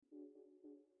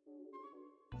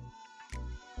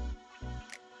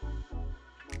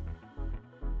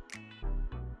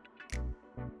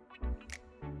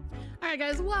right,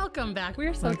 guys, welcome back. We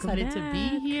are so excited to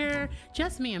be here.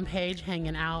 Just me and Paige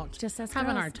hanging out. Just us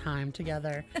having girls. our time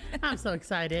together. I'm so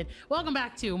excited. Welcome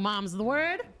back to Mom's the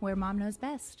Word, where mom knows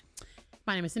best.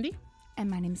 My name is Cyndi. And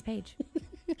my name's Paige.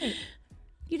 Hey,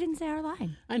 you didn't say our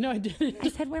line. I know I didn't. I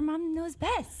said where mom knows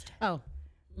best. Oh,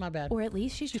 my bad. Or at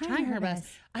least she's trying her best.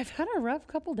 I've had a rough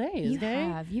couple days. You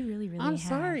have. You really I'm have.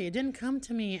 sorry. It didn't come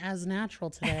to me as natural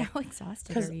today. How exhausted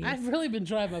Because are you? I've really been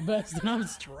trying my best and I'm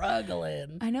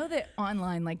struggling. I know that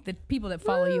online, like the people that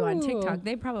follow you on TikTok,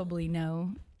 they probably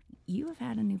know you have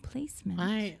had a new placement.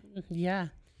 I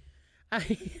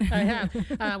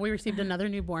have. We received another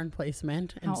newborn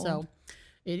placement. And How so old?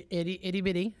 itty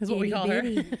bitty is what we call her.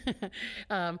 Itty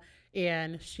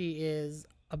And she is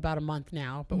about a month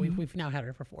now, but we've now had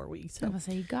her for 4 weeks. I So was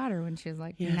say you got her when she was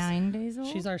like Yes. 9 days old.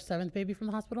 she's our 7th baby from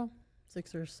the hospital.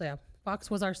 6 or so. Yeah. Fox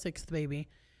was our 6th baby.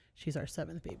 She's our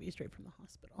 7th baby straight from the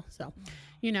hospital. So,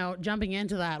 jumping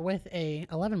into that with a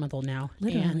 11-month-old now.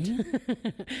 Literally.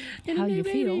 And How a new you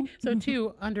baby. feel. So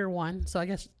 2 under 1. So I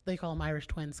guess they call them Irish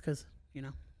twins because,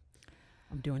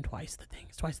 I'm doing twice the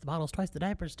things, twice the bottles, twice the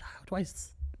diapers,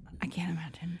 twice. I can't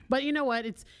imagine. But you know what?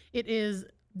 It is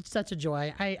such a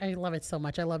joy. I love it so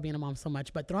much. I love being a mom so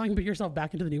much. But throwing yourself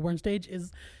back into the newborn stage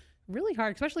is really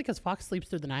hard, especially because Fox sleeps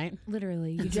through the night.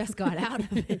 Literally, you just got out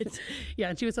of it. Yeah,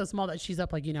 and she was so small that she's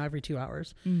up every 2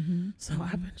 hours. Mm-hmm. So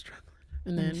I've been struggling.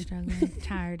 And Been then struggling,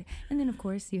 tired, and then of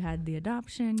course you had the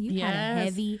adoption. You had a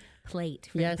heavy plate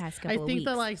for the past couple of weeks.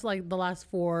 I think the last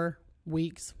 4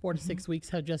 weeks, 4 to 6 weeks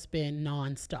have just been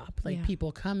nonstop. Like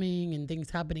people coming and things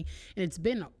happening, and it's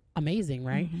been amazing,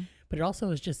 right? But it also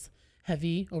is just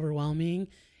heavy, overwhelming,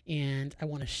 and I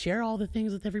want to share all the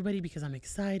things with everybody because I'm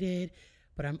excited,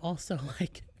 but I'm also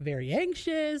very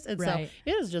anxious, and so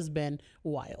it has just been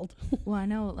wild. Well, I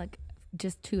know,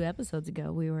 just 2 episodes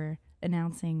ago, we were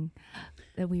announcing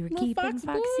that we were keeping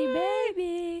Foxy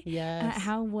Baby. Yes.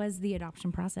 How was the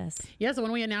adoption process? Yeah, so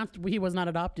when we announced he was not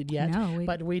adopted yet, No,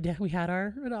 but we had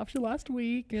our adoption last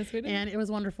week. Yes, we did. And it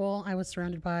was wonderful. I was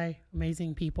surrounded by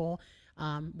amazing people.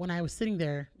 When I was sitting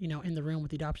there, in the room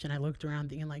with the adoption, I looked around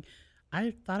thinking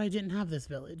I thought I didn't have this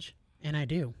village, and I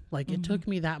do. It took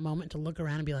me that moment to look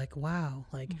around and be like, wow,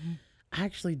 I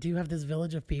actually do have this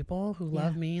village of people who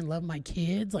love me and love my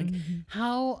kids.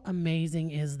 How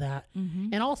amazing is that?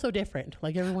 And also different.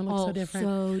 Everyone looks so different.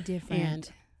 So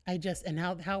different. And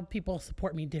how people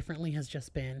support me differently has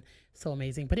just been so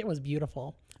amazing. But it was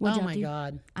beautiful. What'd Oh y'all my do?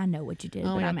 God. I know what you did,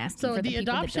 but I'm asking so for the people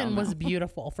that adoption don't was know.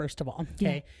 beautiful, first of all.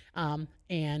 Okay.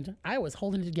 And I was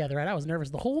holding it together, right? I was nervous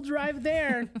the whole drive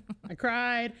there. I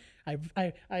cried. I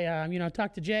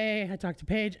talked to Jay, I talked to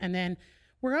Paige, and then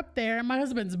we're up there and my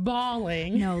husband's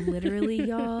bawling. No, literally,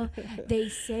 y'all. They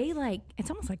say it's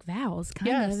almost like vows,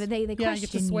 kind of. They question you get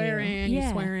to swear in, you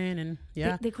swear in, and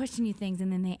They question you things,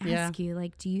 and then they ask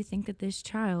you, do you think that this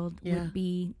child would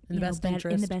be in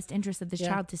the best interest of this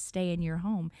child to stay in your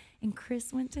home? And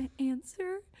Chris went to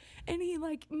answer, and he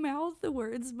mouthed the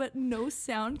words, but no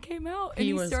sound came out, and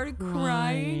he started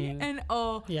crying, and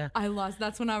I lost.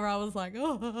 That's whenever I was like,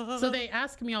 oh. So they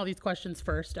ask me all these questions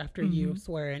first after you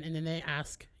swear in, and then they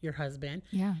ask your husband.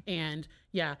 Yeah. And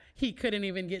he couldn't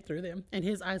even get through them, and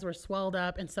his eyes were swelled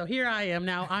up, and so here I am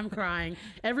now. I'm crying.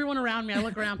 Everyone around me, I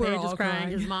look around, Paige is crying.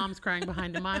 His mom's crying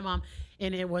behind him, my mom,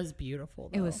 and it was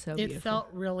beautiful. Though. It was so beautiful. It felt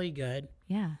really good.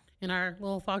 Yeah. And our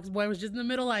little fox boy was just in the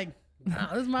middle wow,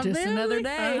 this is my just family. Another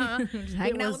day. Just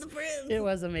hanging out with the friends. It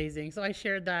was amazing. So I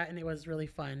shared that, and it was really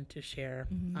fun to share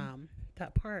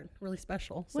that part. Really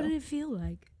special. What did it feel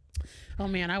like? Oh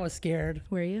man, I was scared.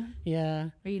 Were you? Yeah.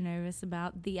 Were you nervous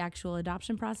about the actual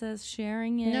adoption process,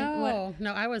 sharing it? No,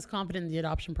 I was confident in the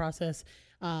adoption process.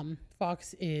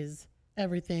 Fox is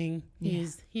everything.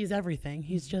 He's everything.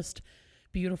 He's just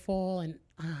beautiful, and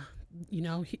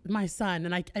my son,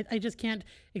 and I just can't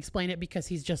explain it because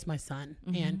he's just my son.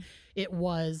 And it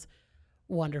was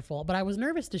wonderful, but I was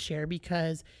nervous to share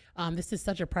because this is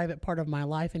such a private part of my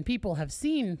life, and people have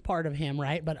seen part of him,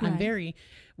 right? But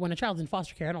when a child's in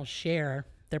foster care, I don't share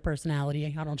their personality.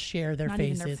 I don't share their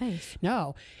faces. Not even their face.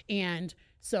 No. And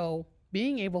so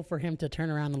being able for him to turn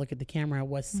around and look at the camera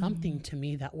was something to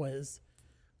me that was,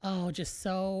 just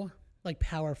so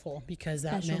powerful, because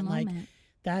that Special meant moment.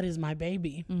 That is my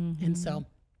baby. And so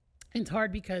it's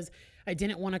hard because I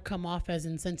didn't want to come off as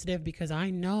insensitive, because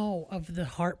I know of the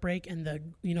heartbreak and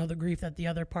the grief that the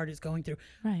other part is going through.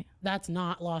 Right. That's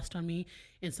not lost on me.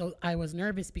 And so I was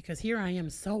nervous because here I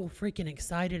am so freaking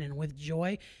excited and with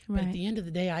joy. But at the end of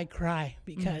the day, I cry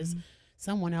because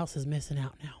someone else is missing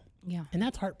out now. Yeah. And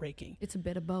that's heartbreaking. It's a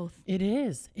bit of both. It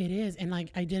is. And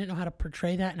like, I didn't know how to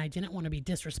portray that, and I didn't want to be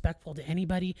disrespectful to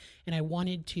anybody. And I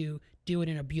wanted to do it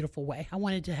in a beautiful way. I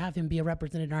wanted to have him be a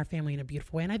representative in our family in a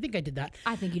beautiful way. And I think I did that.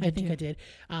 I think you did. I did.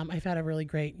 I've had a really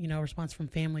great, response from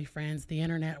family, friends, the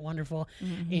internet, wonderful.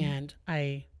 And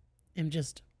I am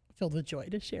just filled with joy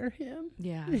to share him.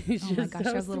 Yeah. Oh my gosh,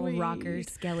 our little rocker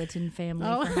skeleton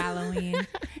family for Halloween.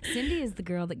 Cyndi is the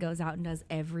girl that goes out and does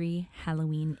every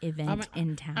Halloween event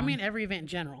in town. I mean, every event in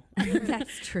general.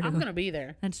 That's true. I'm going to be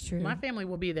there. That's true. My family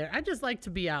will be there. I just like to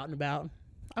be out and about.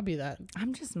 I'll be that.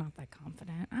 I'm just not that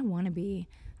confident. I want to be.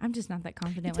 I'm just not that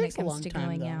confident when it comes to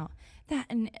going out.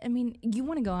 And I mean, you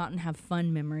want to go out and have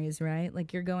fun memories, right?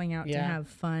 Like you're going out to have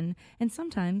fun. And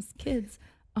sometimes kids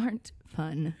aren't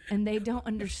fun and they don't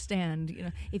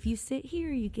understand. If you sit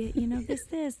here, you get,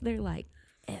 this. They're like,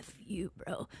 F you,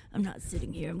 bro. I'm not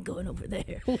sitting here. I'm going over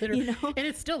there. Literally. And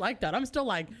it's still like that. I'm still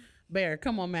like, Bear,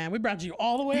 come on, man. We brought you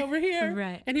all the way over here.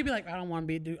 Right. And he'd be like, I won't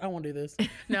do this.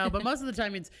 No, but most of the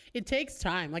time it takes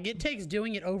time. Like it takes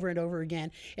doing it over and over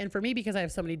again. And for me, because I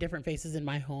have so many different faces in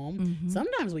my home,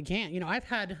 sometimes we can't. I've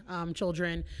had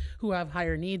children who have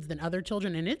higher needs than other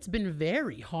children, and it's been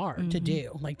very hard to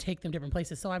do, like take them different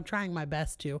places. So I'm trying my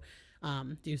best to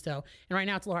do so. And right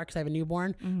now it's a little hard because I have a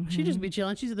newborn. She'd just be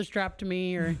chilling. She's either strapped to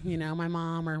me or, my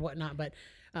mom or whatnot. But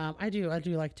I do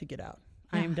like to get out.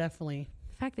 Yeah. I am definitely...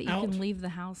 The fact that you can leave the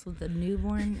house with a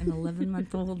newborn, an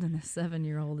 11-month-old, and a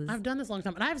 7-year-old is... I've done this a long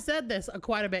time. And I've said this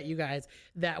quite a bit, you guys,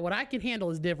 that what I can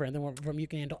handle is different than what you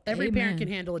can handle. Every parent can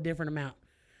handle a different amount.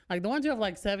 Like the ones who have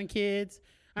like 7 kids...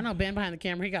 I know Ben behind the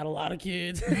camera, he got a lot of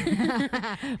kids.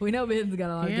 We know Ben's got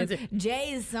a lot of kids.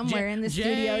 Jay's somewhere in the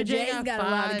studio. Jay's got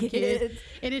a lot of kids.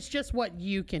 And it's just what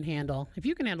you can handle. If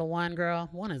you can handle one, girl,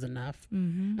 1 is enough.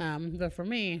 But for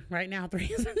me, right now, 3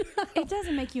 is enough. It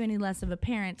doesn't make you any less of a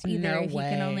parent either. If you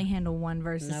can only handle 1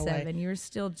 versus 7. You're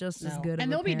still just as good of a parent.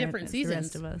 And there'll be different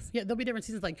seasons. The rest of us. Yeah, there'll be different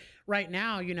seasons. Like right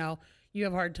now, you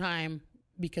have a hard time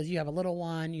because you have a little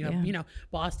one, you have,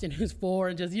 Boston who's 4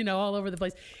 and just, all over the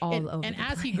place. And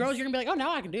as he grows, you're gonna be like, oh,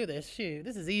 now I can do this. Shoot,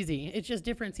 this is easy. It's just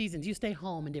different seasons. You stay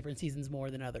home in different seasons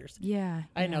more than others. Yeah.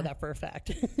 I know that for a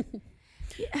fact.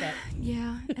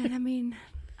 Yeah. And I mean,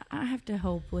 I have to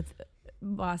hope with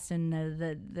Boston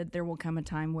that there will come a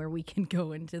time where we can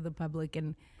go into the public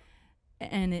and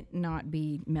it not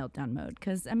be meltdown mode.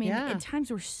 Because, I mean, at times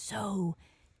we're so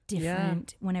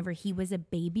different whenever he was a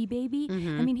baby.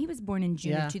 I mean, he was born in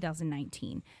June of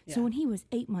 2019. So when he was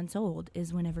 8 months old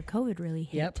is whenever COVID really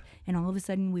hit. And all of a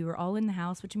sudden we were all in the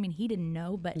house, which I mean, he didn't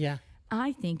know, but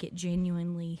I think it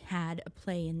genuinely had a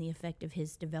play in the effect of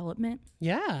his development.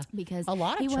 Yeah. Because a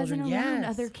lot of he children, wasn't around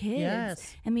other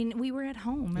kids. I mean, we were at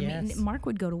home. I mean, Mark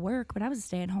would go to work, but I was a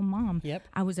stay-at-home mom.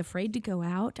 I was afraid to go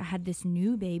out. I had this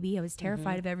new baby. I was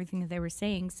terrified of everything that they were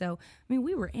saying. So, I mean,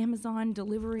 we were Amazon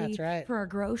delivery for our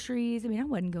groceries. I mean, I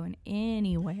wasn't going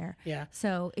anywhere.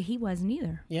 So he wasn't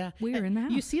either. We were in the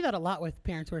house. You see that a lot with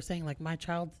parents who are saying, like, my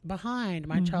child's behind.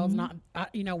 My child's not,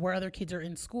 where other kids are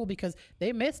in school because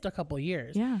they missed a couple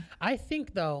years. I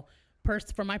think though,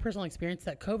 from my personal experience,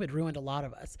 that COVID ruined a lot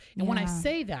of us. And when I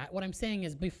say that, what I'm saying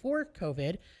is before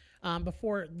COVID,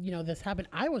 before this happened,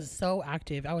 I was so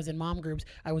active. I was in mom groups.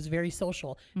 I was very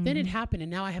social. Then it happened, and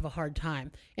now I have a hard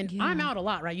time. And I'm out a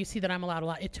lot, right? You see that I'm out a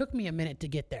lot. It took me a minute to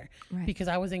get there because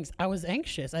I was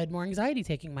anxious. I had more anxiety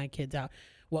taking my kids out.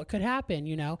 What could happen,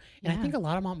 And I think a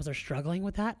lot of moms are struggling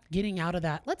with that, getting out of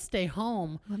that. Let's stay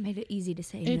home. Well, it made it easy to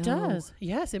say It does.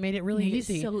 Yes, it made it really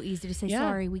easy. It's so easy to say,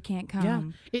 sorry, we can't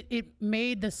come. It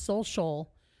made the socializing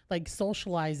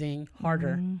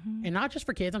harder. And not just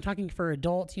for kids. I'm talking for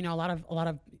adults. A lot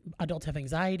of adults have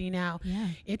anxiety now.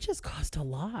 It just cost a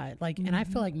lot. And I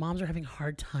feel like moms are having a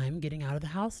hard time getting out of the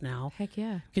house now. Heck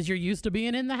yeah. Because you're used to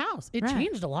being in the house. It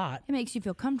changed a lot. It makes you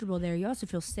feel comfortable there. You also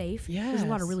feel safe. There's a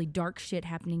lot of really dark shit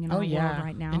happening in our world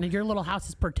right now. And your little house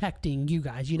is protecting you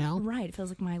guys, Right. It feels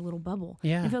like my little bubble.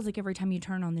 It feels like every time you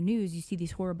turn on the news, you see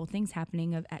these horrible things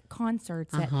happening at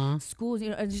concerts, at schools,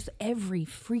 just every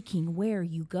freaking where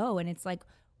you go. And it's like,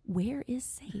 where is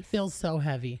safe? It feels so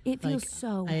heavy. It feels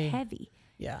so heavy.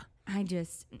 Yeah. I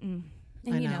just, and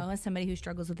as somebody who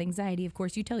struggles with anxiety, of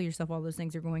course, you tell yourself all those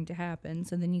things are going to happen.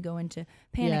 So then you go into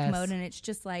panic mode, and it's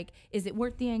just like, is it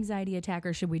worth the anxiety attack,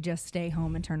 or should we just stay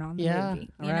home and turn on the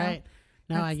movie? You know?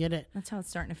 No, I get it. That's how it's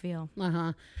starting to feel.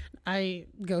 I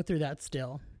go through that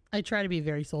still. I try to be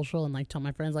very social and tell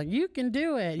my friends you can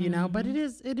do it, but it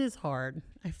is hard.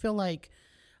 I feel like,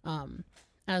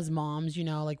 as moms,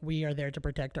 we are there to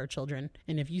protect our children.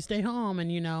 And if you stay home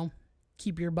and,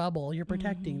 keep your bubble, you're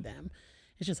protecting them.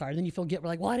 it's just hard. Then you feel guilt. We're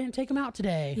like, well, I didn't take them out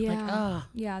today. Yeah.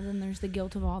 Yeah. Then there's the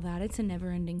guilt of all that. It's a never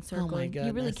ending circle. Oh my goodness.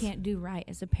 You really can't do right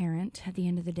as a parent. At the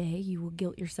end of the day, you will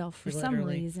guilt yourself for some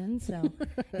reason. So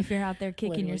if you're out there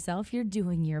kicking yourself, you're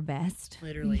doing your best.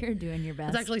 Literally. You're doing your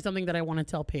best. It's actually something that I want to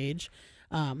tell Paige,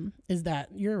 is that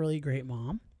you're a really great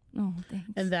mom. Oh,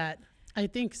 thanks. And that I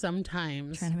think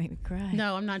sometimes. Trying to make me cry.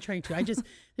 No, I'm not trying to.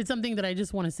 It's something that I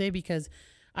just want to say because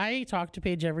I talk to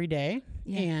Paige every day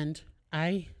and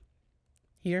I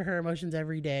hear her emotions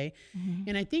every day. Mm-hmm.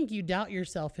 And I think you doubt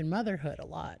yourself in motherhood a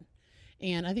lot.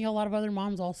 And I think a lot of other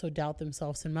moms also doubt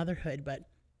themselves in motherhood, but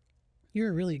you're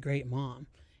a really great mom.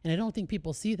 And I don't think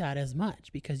people see that as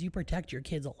much because you protect your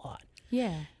kids a lot.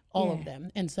 Yeah. All of them.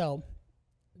 And so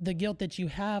the guilt that you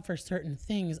have for certain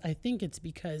things, I think it's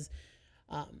because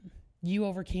you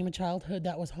overcame a childhood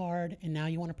that was hard and now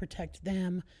you want to protect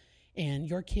them, and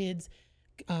your kids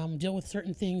deal with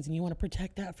certain things and you want to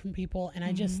protect that from people. And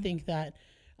I just think that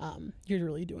you're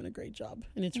really doing a great job,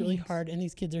 and it's really hard, and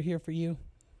these kids are here for you.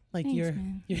 Like Thanks,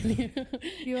 you're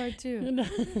you are too.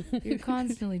 You're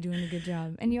constantly doing a good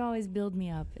job, and you always build me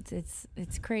up.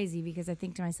 It's crazy because I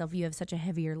think to myself, you have such a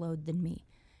heavier load than me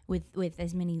with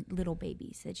as many little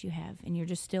babies that you have, and you're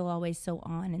just still always so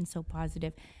on and so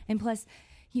positive. And plus,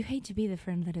 you hate to be the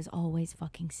friend that is always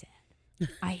fucking sad.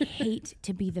 I hate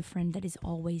to be the friend that is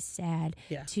always sad,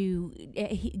 to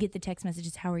get the text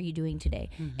messages, how are you doing today?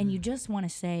 And you just want to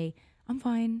say, I'm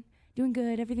fine, doing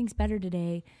good, everything's better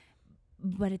today.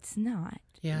 But it's not.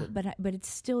 Yeah. But it's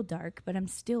still dark, but I'm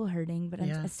still hurting, but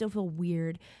I still feel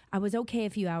weird. I was okay a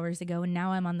few hours ago, and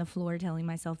now I'm on the floor telling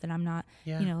myself that I'm not,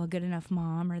 a good enough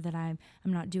mom, or that I'm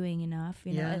not doing enough.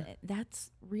 You know,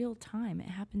 that's real time. It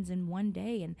happens in one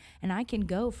day, and I can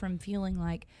go from feeling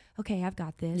like, okay, I've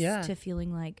got this, to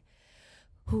feeling like,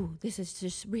 ooh, this is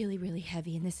just really, really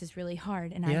heavy, and this is really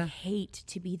hard. And I hate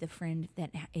to be the friend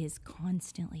that is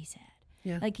constantly sad.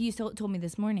 Yeah. Like you told me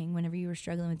this morning, whenever you were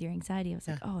struggling with your anxiety, I was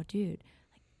like, oh, dude,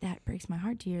 like that breaks my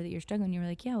heart to hear that you're struggling. You were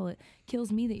like, yeah, well, it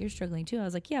kills me that you're struggling too. I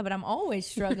was like, yeah, but I'm always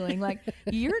struggling. Like,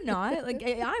 you're not. Like,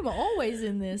 I'm always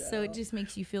in this. No. So it just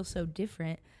makes you feel so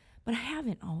different. But I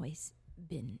haven't always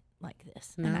been like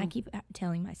this. No. And I keep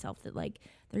telling myself that, like,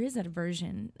 there is a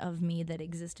version of me that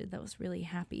existed that was really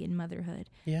happy in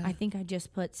motherhood. Yeah. I think I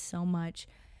just put so much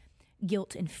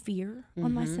guilt and fear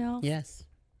on myself. Yes.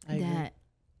 I agree.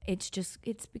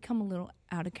 It's become a little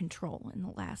out of control in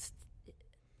the last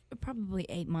probably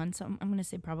 8 months. I'm going to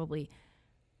say probably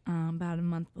about a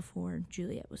month before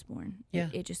Juliet was born. Yeah.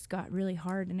 It just got really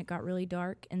hard, and it got really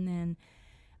dark. And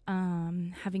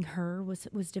then having her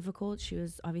was difficult. She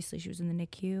was in the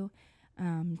NICU,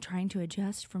 trying to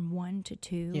adjust from 1 to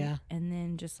 2. Yeah. And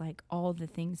then just like all the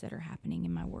things that are happening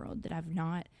in my world that I've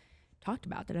not talked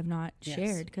about, that I've not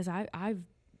shared, because I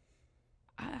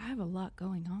have a lot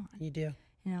going on. You do.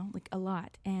 You know, like a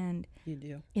lot. And you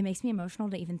do. It makes me emotional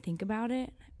to even think about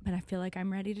it, but I feel like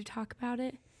I'm ready to talk about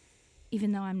it,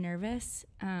 even though I'm nervous.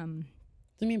 So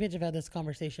me and Paige have had this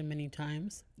conversation many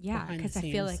times. Yeah, because I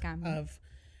feel like I'm... Of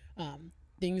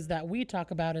things that we talk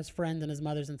about as friends and as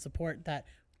mothers and support that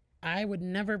I would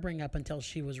never bring up until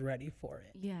she was ready for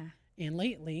it. Yeah. And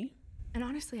lately... And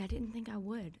honestly, I didn't think I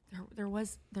would. There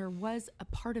was a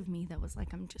part of me that was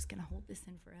like, I'm just going to hold this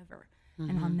in forever,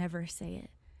 and I'll never say it.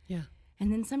 Yeah.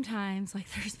 And then sometimes, like,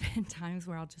 there's been times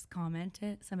where I'll just comment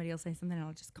it. Somebody will say something, and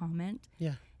I'll just comment.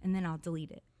 Yeah. And then I'll delete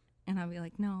it. And I'll be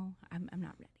like, no, I'm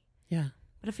not ready. Yeah.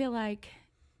 But I feel like,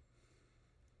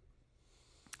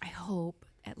 I hope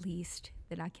at least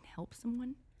that I can help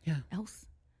someone else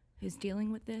who's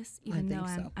dealing with this, even though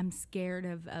I'm scared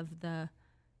of the,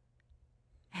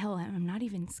 hell, I'm not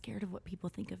even scared of what people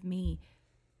think of me.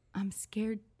 I'm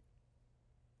scared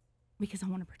because I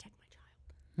want to protect my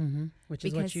child. Mm-hmm. Which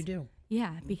is what you do.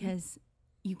 Yeah, because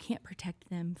you can't protect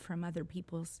them from other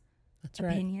people's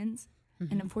opinions.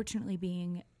 Right. And unfortunately,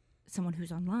 being someone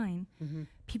who's online,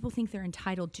 people think they're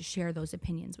entitled to share those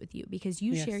opinions with you because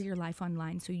you share your life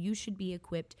online. So you should be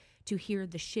equipped to hear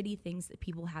the shitty things that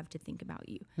people have to think about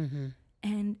you.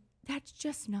 And that's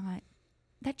just not...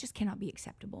 That just cannot be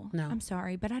acceptable. No. I'm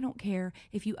sorry, but I don't care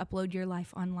if you upload your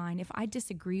life online. If I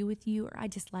disagree with you or I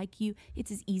dislike you, it's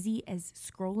as easy as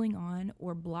scrolling on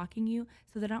or blocking you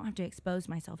so that I don't have to expose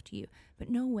myself to you.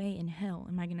 But no way in hell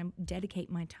am I going to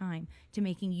dedicate my time to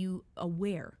making you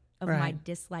aware of my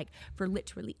dislike for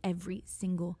literally every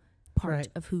single part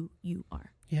of who you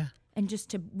are. Yeah. And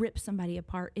just to rip somebody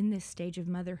apart in this stage of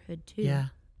motherhood too. Yeah.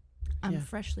 I'm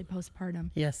freshly postpartum.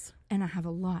 Yes. And I have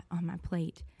a lot on my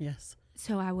plate. Yes.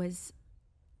 So I was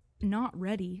not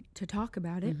ready to talk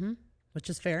about it. Which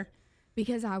is fair.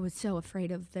 Because I was so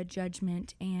afraid of the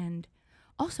judgment and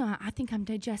Also, I think I'm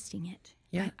digesting it.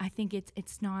 Yeah. I think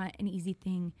it's not an easy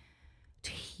thing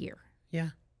to hear. Yeah.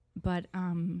 But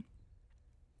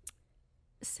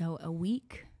so a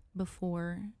week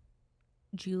before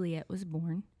Juliet was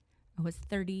born, I was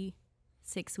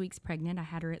 36 weeks pregnant. I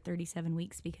had her at 37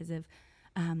 weeks because of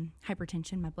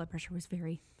hypertension. My blood pressure was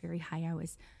very, very high. I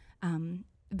was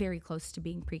very close to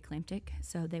being preeclamptic.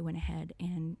 So they went ahead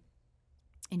and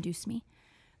induced me.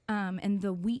 And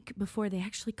the week before, they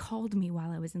actually called me while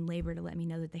I was in labor to let me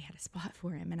know that they had a spot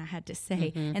for him. And I had to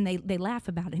say, and they laugh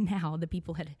about it now. The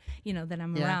people had, that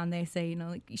I'm around, they say,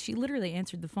 like, she literally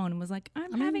answered the phone and was like,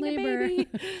 I'm having a baby.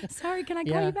 Sorry, can I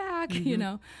call you back?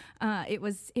 It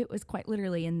was quite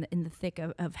literally in the thick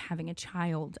of having a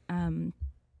child.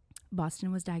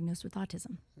 Boston was diagnosed with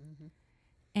autism.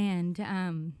 And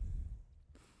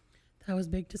that was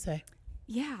big to say.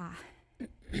 Yeah.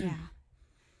 Yeah.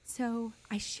 So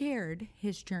I shared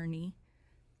his journey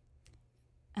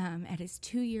at his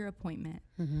 2-year appointment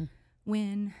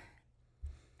when,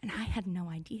 and I had no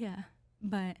idea,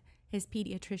 but his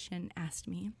pediatrician asked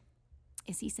me,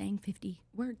 is he saying 50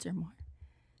 words or more?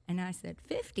 And I said,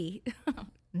 50?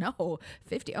 No,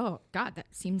 50. Oh, God,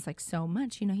 that seems like so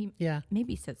much. He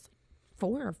maybe says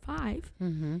 4 or 5.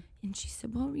 And she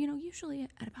said, well, usually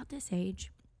at about this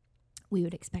age, we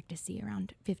would expect to see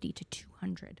around 50 to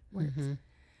 200 words.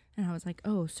 And I was like,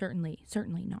 oh, certainly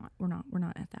not. We're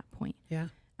not at that point. Yeah.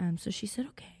 So she said,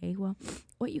 okay, well,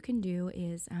 what you can do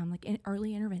is like an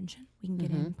early intervention. We can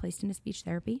get him placed into speech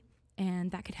therapy, and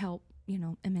that could help,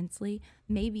 immensely.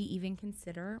 Maybe even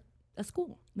consider a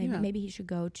school. Maybe he should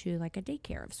go to like a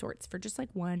daycare of sorts for just like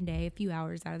one day, a few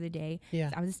hours out of the day.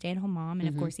 Yeah. I was a stay-at-home mom, and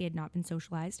of course he had not been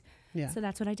socialized. Yeah. So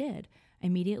that's what I did. I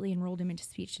immediately enrolled him into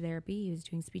speech therapy. He was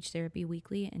doing speech therapy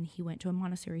weekly, and he went to a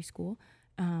Montessori school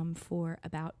for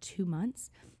about 2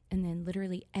 months. And then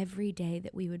literally every day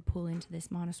that we would pull into this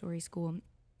Montessori school,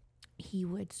 he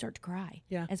would start to cry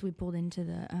as we pulled into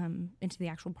the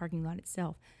actual parking lot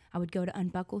itself. I would go to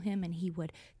unbuckle him, and he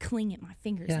would cling at my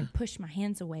fingers and push my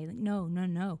hands away. Like, no,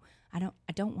 I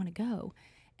don't want to go.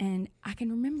 And I can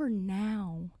remember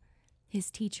now his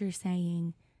teacher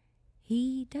saying,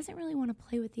 he doesn't really want to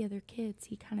play with the other kids.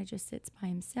 He kind of just sits by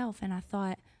himself. And I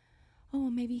thought, oh,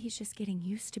 well, maybe he's just getting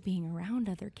used to being around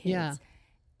other kids. Yeah.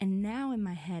 And now in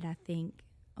my head, I think,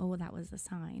 oh, well, that was a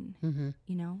sign,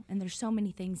 And there's so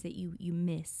many things that you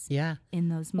miss in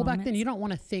those moments. Well, back then, you don't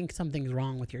want to think something's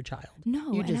wrong with your child.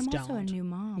 No, you and I'm also a new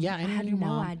mom. Yeah, and I had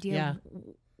no idea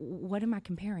what am I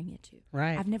comparing it to.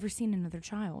 Right. I've never seen another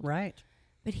child. Right.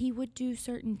 But he would do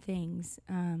certain things.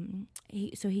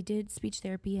 So he did speech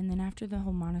therapy, and then after the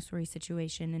whole Montessori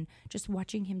situation and just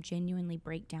watching him genuinely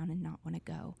break down and not want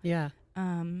to go. Yeah.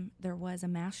 There was a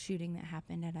mass shooting that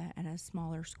happened at a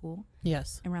smaller school.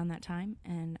 Yes. Around that time,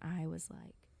 and I was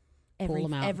like,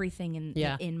 everything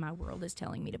in my world is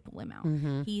telling me to pull him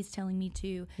out. He's telling me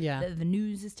to. Yeah. The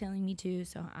news is telling me to.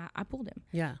 So I pulled him.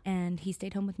 Yeah. And he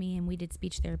stayed home with me, and we did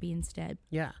speech therapy instead.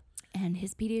 Yeah. And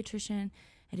his pediatrician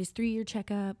at his 3-year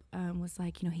checkup was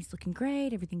like, he's looking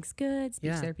great. Everything's good.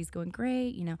 Speech therapy's going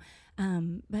great,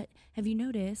 But have you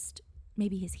noticed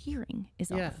maybe his hearing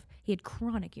is off? He had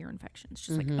chronic ear infections,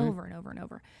 just like over and over and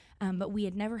over. But we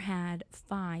had never had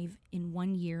 5 in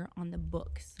 1 year on the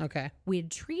books. Okay. We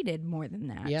had treated more than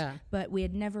that. But we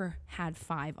had never had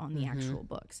 5 on the actual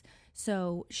books.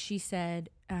 So she said,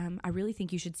 I really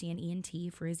think you should see an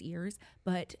ENT for his ears.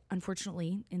 But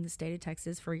unfortunately, in the state of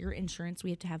Texas, for your insurance,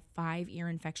 we have to have 5 ear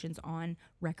infections on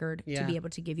record to be able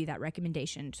to give you that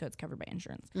recommendation. So it's covered by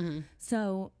insurance.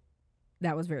 So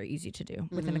that was very easy to do.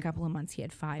 Within a couple of months, he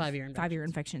had 5 ear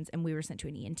infections, and we were sent to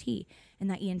an ENT.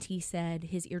 And that ENT said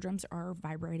his eardrums are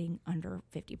vibrating under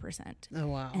 50%. Oh,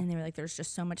 wow. And they were like, there's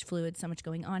just so much fluid, so much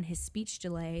going on. His speech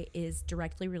delay is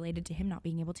directly related to him not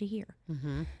being able to hear.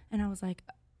 And I was like,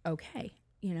 okay.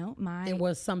 It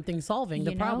was something solving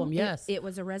the problem. Yes. It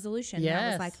was a resolution. Yes. I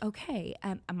was like, okay,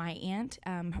 my aunt,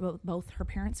 both her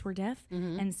parents were deaf.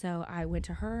 And so I went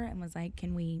to her and was like,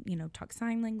 can we, talk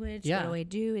sign language? What do I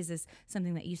do? Is this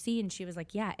something that you see? And she was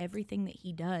like, yeah, everything that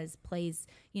he does plays,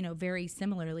 very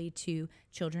similarly to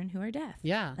children who are deaf.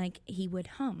 Yeah. Like he would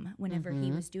hum whenever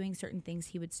he was doing certain things,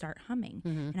 he would start humming.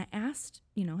 And I asked,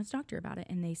 his doctor about it.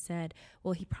 And they said,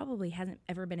 well, he probably hasn't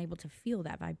ever been able to feel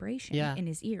that vibration in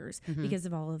his ears because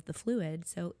of all of the fluid.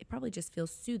 So it probably just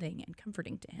feels soothing and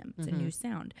comforting to him. It's a new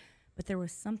sound. But there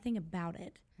was something about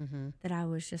it that I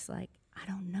was just like, I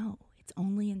don't know. It's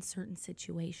only in certain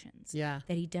situations that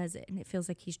he does it. And it feels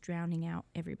like he's drowning out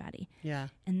everybody. Yeah.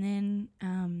 And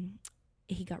then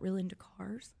he got real into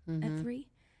cars at 3,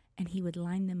 and he would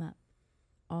line them up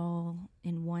all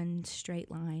in one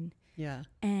straight line. Yeah.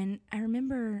 And I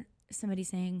remember somebody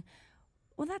saying,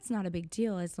 well, that's not a big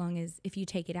deal as long as if you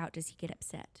take it out, does he get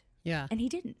upset? Yeah. And he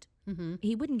didn't. Mm-hmm.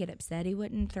 He wouldn't get upset. He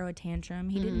wouldn't throw a tantrum.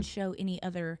 He didn't show any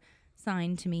other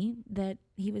sign to me that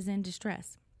he was in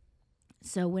distress.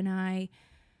 So when I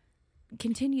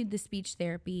continued the speech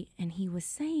therapy and he was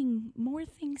saying more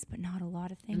things, but not a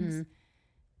lot of things,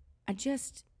 I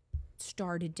just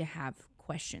started to have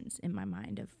questions in my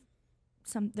mind of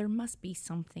there must be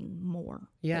something more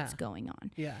that's going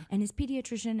on. Yeah. And his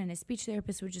pediatrician and his speech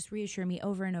therapist would just reassure me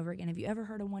over and over again. Have you ever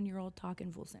heard a 1-year-old talk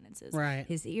in full sentences? Right.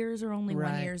 His ears are only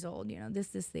 1 year old,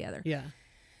 this, the other. Yeah.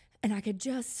 And I could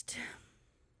just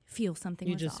feel something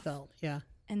was off. You just felt, yeah.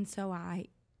 And so I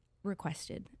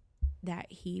requested that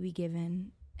he be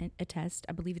given a test.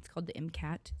 I believe it's called the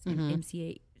MCAT. It's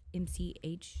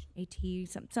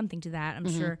MCHAT, something to that. I'm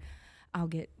sure I'll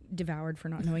get devoured for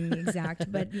not knowing the exact,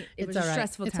 but it was a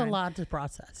stressful time. It's a lot to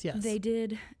process, yes. They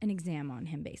did an exam on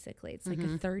him, basically. It's like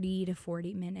a 30 to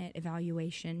 40-minute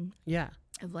evaluation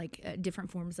of like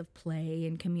different forms of play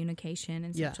and communication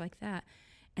and such like that.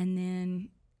 And then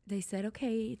they said,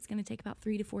 okay, it's going to take about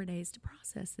 3 to 4 days to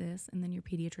process this, and then your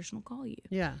pediatrician will call you.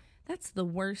 Yeah. That's the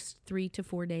worst 3 to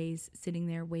 4 days sitting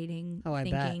there waiting,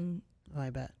 thinking. I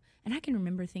bet. And I can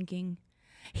remember thinking,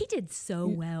 he did so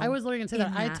well. I was literally going to say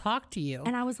that. I talked to you.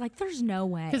 And I was like, there's no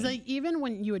way. Because even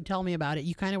when you would tell me about it,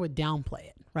 you kind of would downplay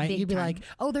it, right? You'd be like,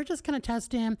 oh, they're just going to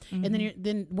test him. And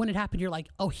then when it happened, you're like,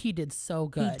 oh, he did so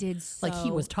good. He did so Like, he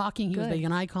was talking. He was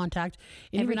making eye contact.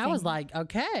 And even I was like,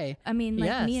 okay. I mean,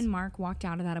 like, me and Mark walked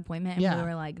out of that appointment and we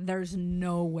were like, there's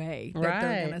no way that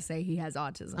they're going to say he has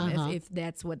autism. If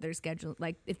that's what they're scheduled.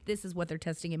 Like, if this is what they're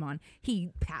testing him on,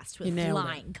 he passed with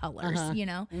flying colors,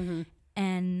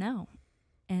 And no.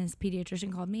 And his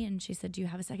pediatrician called me and she said, do you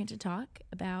have a second to talk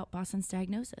about Boston's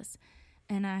diagnosis?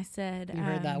 And I said, you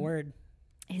heard that word.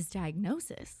 His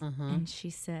diagnosis. And she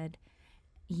said,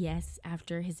 yes,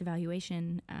 after his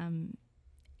evaluation,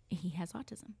 he has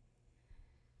autism.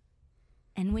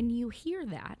 And when you hear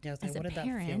that as a parent,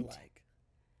 that feel like?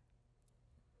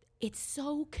 It's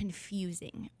so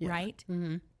confusing, right?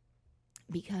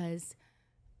 Because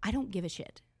I don't give a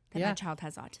shit that my child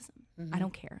has autism. I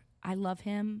don't care. I love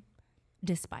him.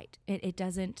 Despite it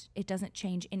doesn't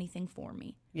change anything for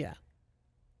me. Yeah.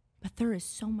 But there is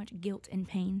so much guilt and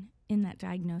pain in that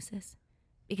diagnosis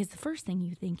because the first thing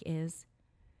you think is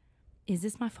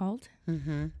this my fault?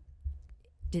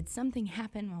 Did something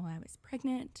happen while I was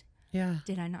pregnant? Yeah.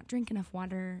 Did I not drink enough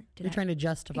water? Did You're trying to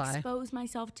justify. Expose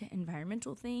myself to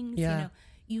environmental things? Yeah.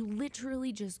 You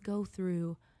literally just go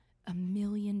through a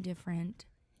million different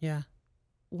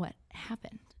what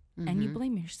happened. And you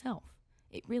blame yourself.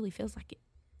 It really feels like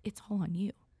it's all on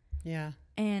you. Yeah.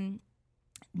 And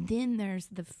then there's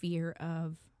the fear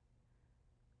of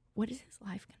what is his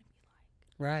life going to be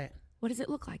like? Right. What does it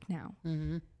look like now?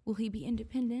 Will he be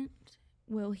independent?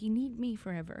 Will he need me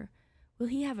forever? Will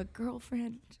he have a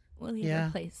girlfriend? Will he ever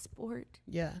play a sport?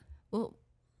 Yeah. Well,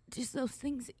 just those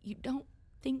things that you don't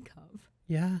think of.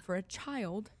 Yeah. For a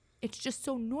child, it's just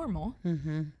so normal.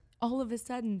 All of a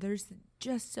sudden, there's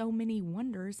just so many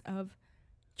wonders of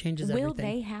changes everything. Will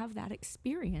they have that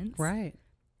experience? Right.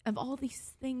 Of all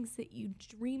these things that you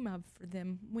dream of for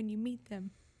them when you meet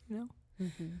them,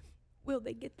 Will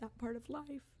they get that part of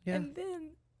life? Yeah. And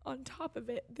then on top of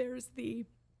it, there's the,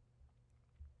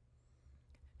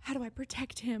 how do I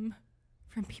protect him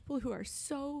from people who are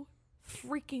so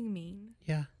freaking mean?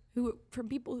 Yeah. From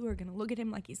people who are going to look at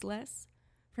him like he's less,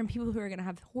 from people who are going to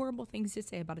have horrible things to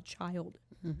say about a child.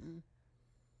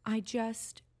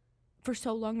 For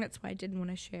so long, that's why I didn't want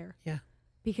to share. Yeah.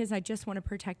 Because I just want to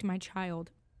protect my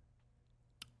child.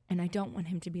 And I don't want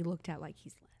him to be looked at like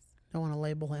he's less. Don't want to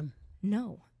label him.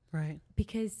 No. Right.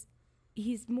 Because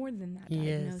he's more than that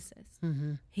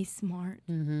diagnosis. He's smart.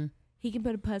 He can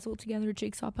put a puzzle together, a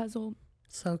jigsaw puzzle.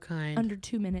 So kind. Under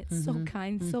 2 minutes. So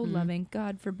kind, so loving.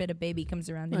 God forbid a baby comes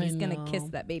around and he's going to kiss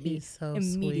that baby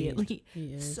immediately.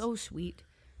 He is. So sweet.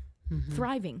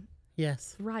 Thriving.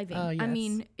 Yes. Thriving. Oh, yes. I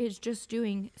mean, it's just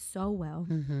doing so well.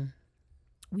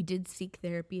 We did seek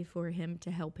therapy for him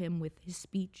to help him with his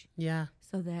speech. Yeah.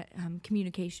 So that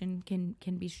communication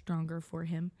can be stronger for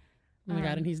him. Oh my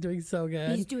God, and he's doing so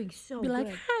good. He's doing so good. Be like,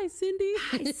 hi, Cyndi.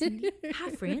 Hi, Cyndi.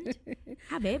 Hi, friend.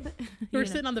 Hi, babe. We were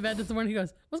sitting on the bed this morning. He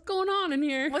goes, what's going on in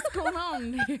here? What's going on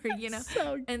in here?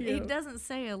 So cute. And he doesn't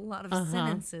say a lot of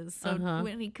sentences. So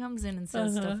when he comes in and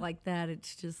says stuff like that,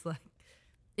 it's just like,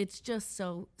 it's just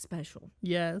so special.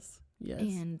 Yes. Yes.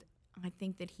 And I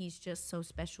think that he's just so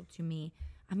special to me.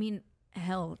 I mean,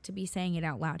 hell, to be saying it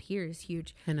out loud here is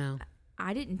huge. I know.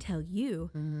 I didn't tell you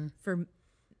for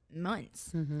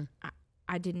months.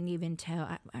 I didn't even tell.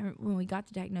 When we got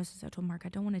the diagnosis, I told Mark, I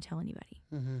don't want to tell anybody.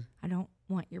 I don't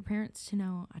want your parents to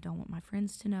know. I don't want my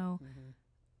friends to know.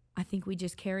 I think we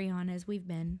just carry on as we've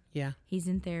been. Yeah. He's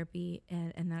in therapy,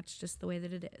 and that's just the way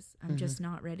that it is. I'm just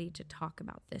not ready to talk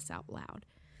about this out loud.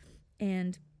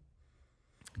 And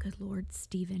good Lord,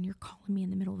 Stephen, you're calling me in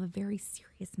the middle of a very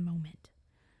serious moment.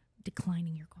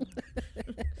 Declining your call.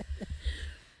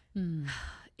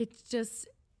 It's just,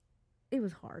 it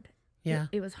was hard. Yeah.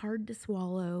 It was hard to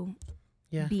swallow.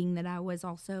 Yeah. Being that I was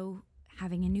also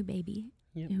having a new baby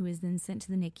who was then sent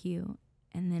to the NICU.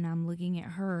 And then I'm looking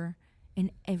at her in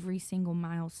every single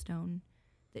milestone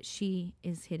that she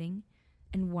is hitting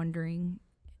and wondering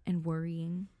and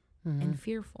worrying and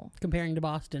fearful. Comparing to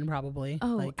Boston, probably.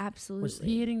 Oh, like, absolutely. Was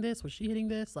he hitting this? Was she hitting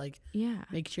this? Like,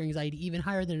 makes your anxiety even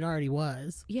higher than it already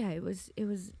was. Yeah, it was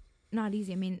not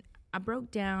easy. I mean, I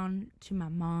broke down to my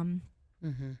mom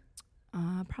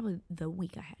probably the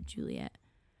week I had Juliet.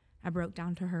 I broke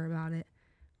down to her about it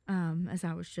as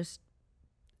I was just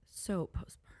so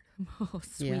postpartum. Oh,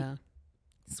 sweet. Yeah.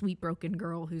 Sweet broken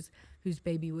girl whose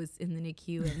baby was in the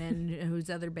NICU and then whose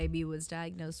other baby was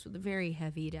diagnosed with a very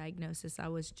heavy diagnosis. I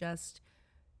was just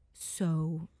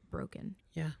so broken.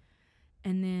 Yeah.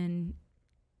 And then,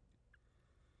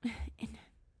 and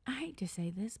I hate to say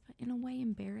this, but in a way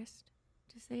embarrassed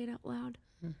to say it out loud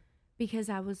because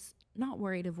I was not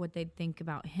worried of what they'd think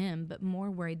about him, but more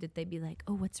worried that they'd be like,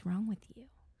 oh, what's wrong with you?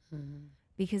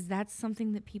 Because that's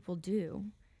something that people do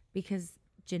because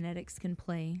genetics can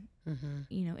play,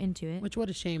 into it. Which, what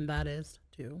a shame that is,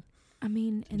 too. I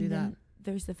mean, and then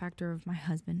there's the factor of my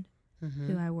husband,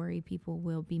 who I worry people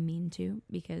will be mean to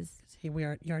because you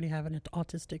already have an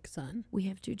autistic son. We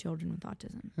have 2 children with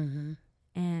autism.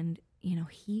 And,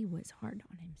 he was hard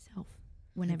on himself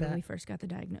whenever we first got the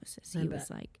diagnosis. He was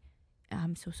like,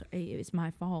 I'm so sorry. It's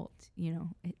my fault.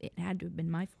 It had to have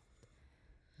been my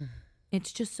fault.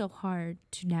 It's just so hard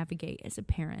to navigate as a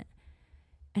parent.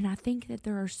 And I think that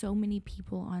there are so many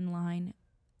people online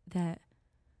that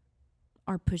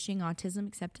are pushing autism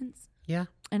acceptance. Yeah.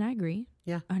 And I agree.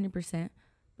 Yeah. 100%.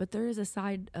 But there is a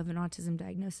side of an autism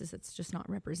diagnosis that's just not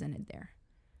represented there.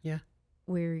 Yeah.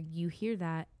 Where you hear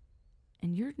that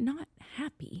and you're not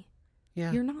happy.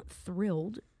 Yeah. You're not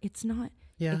thrilled. It's not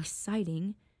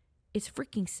exciting. It's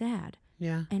freaking sad.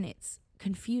 Yeah. And it's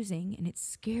confusing and it's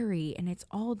scary and it's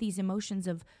all these emotions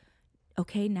of,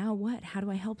 okay, now what? How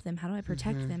do I help them? How do I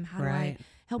protect them? How do I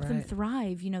help them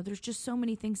thrive? There's just so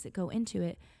many things that go into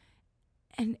it.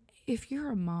 And if you're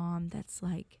a mom that's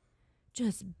like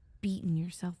just beating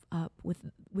yourself up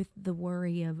with the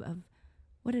worry of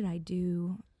what did I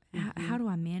do? How do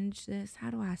I manage this? How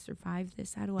do I survive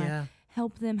this? How do I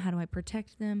help them? How do I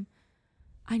protect them?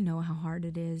 I know how hard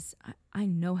it is. I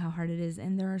know how hard it is.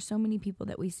 And there are so many people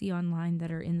that we see online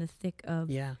that are in the thick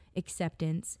of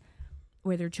acceptance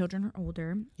where their children are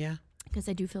older. Yeah. Because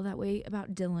I do feel that way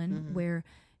about Dylan, where,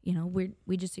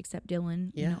 we just accept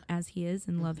Dylan, as he is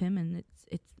and love him, and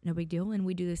it's no big deal. And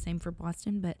we do the same for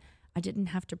Boston, but I didn't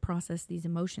have to process these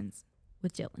emotions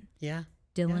with Dylan. Yeah.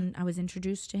 Dylan, I was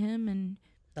introduced to him, and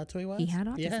that's who he was. He had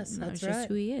autism. Yes, that was just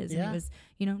who he is. And it was,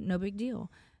 no big deal.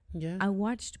 Yeah. I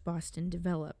watched Boston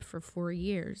develop for 4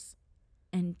 years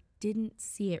and didn't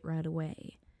see it right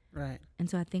away. Right. And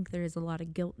so I think there is a lot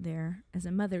of guilt there as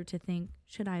a mother to think,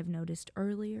 should I have noticed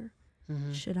earlier?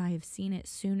 Should I have seen it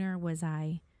sooner? Was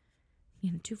I,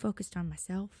 too focused on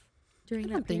myself during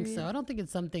that period? I don't think so. I don't think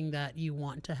it's something that you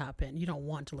want to happen. You don't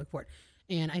want to look for it.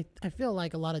 And I feel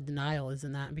like a lot of denial is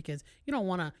in that because you don't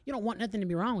want nothing to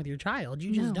be wrong with your child.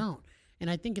 You just don't. And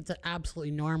I think it's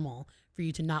absolutely normal for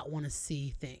you to not want to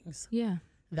see things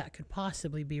that could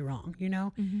possibly be wrong,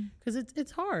 because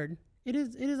it's hard. It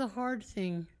is a hard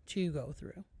thing to go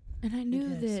through. And I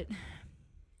knew that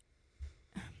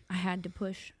I had to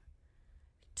push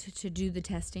to do the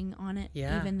testing on it,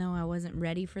 even though I wasn't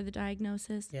ready for the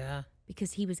diagnosis. Yeah.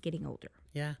 Because he was getting older.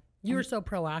 Yeah. You were so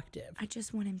proactive. I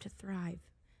just want him to thrive.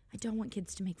 I don't want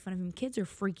kids to make fun of him. Kids are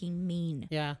freaking mean.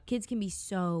 Yeah. Kids can be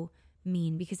so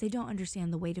mean because they don't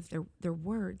understand the weight of their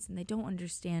words, and they don't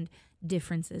understand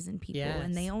differences in people,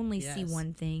 and they only see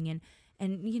one thing,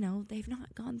 and they've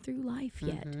not gone through life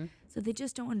yet. So they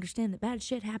just don't understand that bad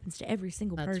shit happens to every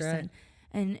single person.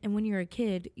 Right. And when you're a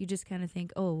kid, you just kind of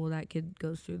think, oh, well, that kid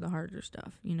goes through the harder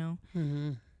stuff,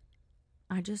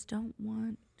 I just don't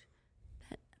want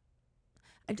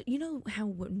that. How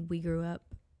when we grew up,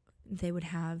 they would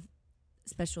have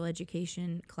special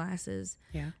education classes.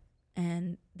 Yeah.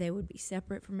 And they would be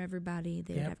separate from everybody.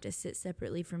 They would have to sit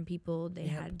separately from people. They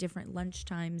had different lunch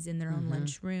times in their own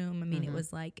lunchroom. I mean, it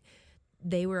was like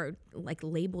they were like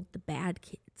labeled the bad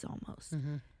kids almost.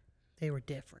 They were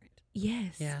different.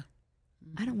 Yes. Yeah.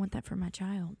 I don't want that for my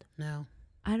child. No.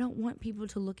 I don't want people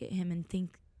to look at him and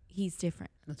think he's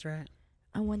different. That's right.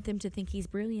 I want them to think he's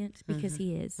brilliant because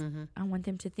he is. I want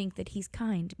them to think that he's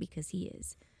kind because he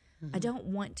is. I don't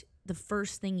want the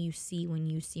first thing you see when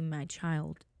you see my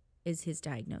child is his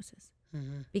diagnosis,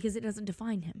 because it doesn't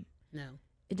define him. No.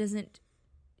 It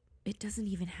doesn't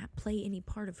even play any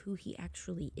part of who he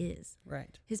actually is.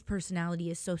 Right. His personality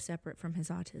is so separate from his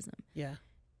autism. Yeah.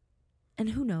 And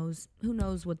who knows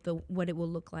what it will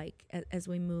look like as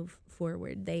we move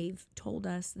forward. They've told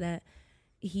us that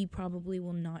he probably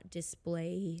will not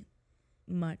display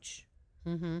much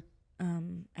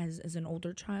as an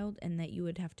older child, and that you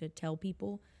would have to tell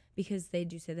people, because they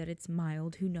do say that it's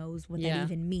mild. Who knows what that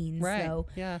even means? Right. So,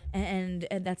 yeah. And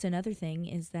that's another thing,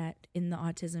 is that in the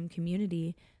autism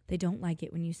community, they don't like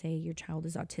it when you say your child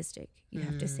is autistic. You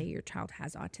have to say your child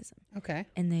has autism. Okay.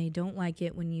 And they don't like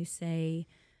it when you say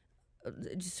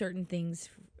certain things,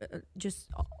 just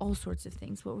all sorts of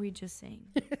things. What were you just saying?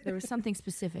 There was something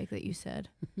specific that you said.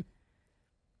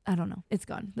 I don't know. It's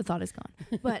gone. The thought is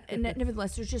gone. But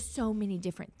nevertheless, there's just so many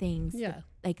different things. Yeah.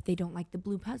 Like, they don't like the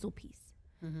blue puzzle piece.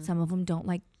 Some of them don't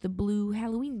like the blue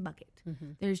Halloween bucket.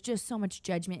 There's just so much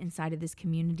judgment inside of this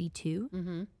community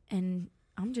too. And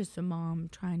I'm just a mom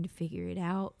trying to figure it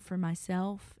out for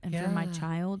myself and for my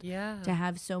child. Yeah. To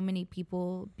have so many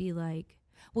people be like,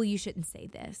 well, you shouldn't say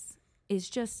this. It's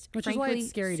just, which frankly, is why it's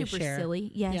scary super to share.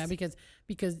 Silly. Yes. Yeah,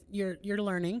 because you're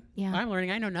learning. Yeah. I'm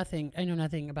learning. I know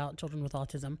nothing about children with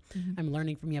autism. I'm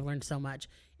learning from you. I've learned so much,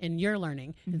 and you're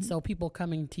learning. And so people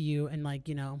coming to you and, like,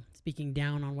 you know, speaking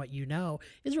down on what you know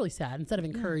is really sad, instead of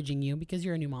encouraging you, because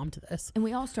you're a new mom to this. And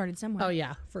we all started somewhere. Oh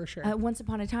yeah, for sure. Once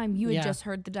upon a time, you had just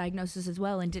heard the diagnosis as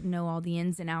well and didn't know all the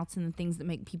ins and outs and the things that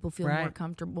make people feel more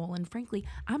comfortable. And frankly,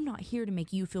 I'm not here to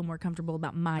make you feel more comfortable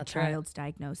about my child's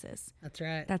diagnosis. That's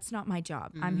right. That's not my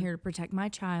job. I'm here to protect my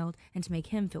child and to make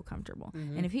him feel comfortable.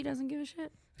 And if he doesn't give a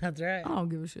shit, that's right. I don't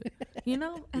give a shit. You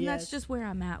know? And that's just where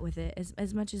I'm at with it.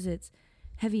 As much as it's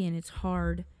heavy and it's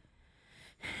hard,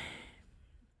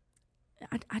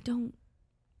 I don't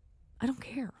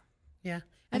care. Yeah.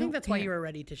 I think that's why you were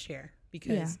ready to share,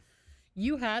 because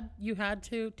you had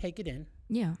to take it in.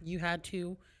 Yeah. You had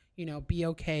to, you know, be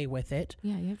okay with it.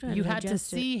 Yeah, you had to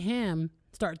see him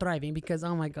start thriving, because,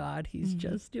 oh my God, he's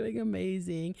just doing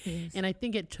amazing. And I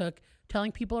think it took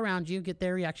telling people around you, get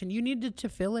their reaction. You needed to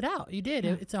fill it out. You did.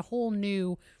 It's a whole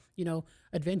new, you know,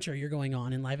 adventure you're going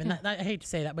on in life. And I hate to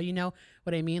say that, but you know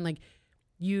what I mean? Like,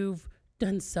 you've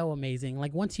done so amazing.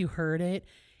 Like, once you heard it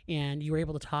and you were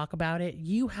able to talk about it,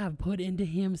 you have put into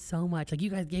him so much. Like, you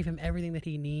guys gave him everything that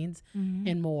he needs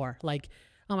and more. Like,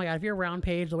 oh my God, if you're around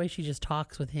Paige, the way she just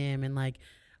talks with him, and like,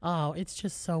 oh, it's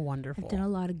just so wonderful. I've done a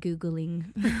lot of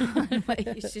Googling on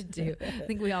what you should do. I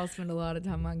think we all spend a lot of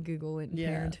time on Google and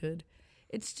parenthood.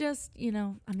 It's just, you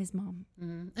know, I'm his mom.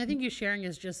 I think you sharing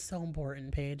is just so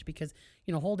important, Paige, because,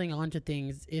 you know, holding on to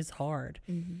things is hard.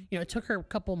 You know, it took her a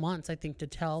couple months, I think, to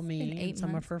tell me and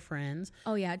some of her friends.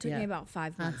 Oh, yeah. It took me about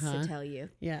 5 months to tell you.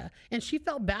 Yeah. And she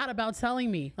felt bad about telling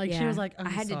me. Like, she was like, I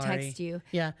had to text you.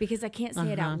 Yeah. Because I can't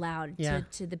say it out loud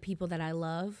to the people that I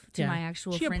love, to my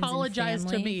actual friends and family. She apologized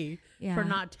to me for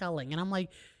not telling. And I'm like,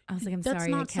 I'm sorry, that's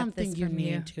not I kept something this you from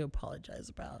need to apologize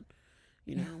about.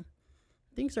 You know,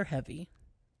 things are heavy.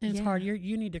 And it's hard.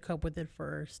 You need to cope with it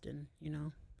first, and, you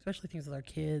know, especially things with our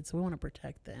kids. We want to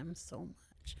protect them so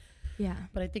much. Yeah.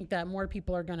 But I think that more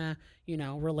people are gonna, you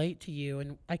know, relate to you.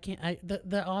 And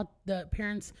the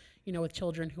parents, you know, with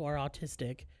children who are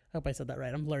autistic. I hope I said that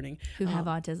right. I'm learning. Who have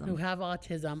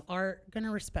autism are gonna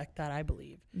respect that, I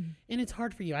believe. And it's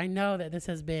hard for you. I know that this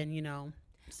has been, you know,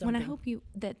 something. When I hope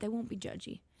that they won't be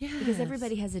judgy. Yes. Because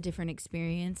everybody has a different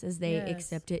experience as they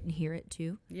accept it and hear it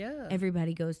too. Yeah.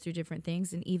 Everybody goes through different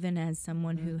things. And even as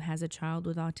someone who has a child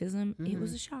with autism, it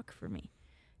was a shock for me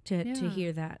to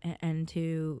hear that and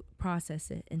to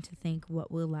process it and to think,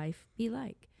 what will life be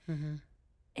like? And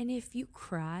if you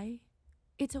cry,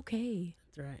 it's okay.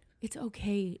 That's right. It's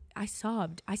okay. I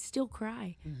sobbed. I still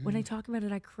cry. When I talk about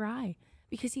it, I cry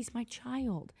because he's my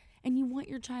child. And you want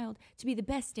your child to be the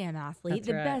best damn athlete,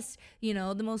 best, you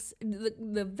know,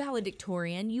 the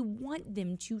valedictorian. You want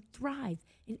them to thrive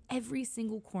in every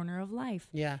single corner of life.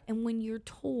 Yeah. And when you're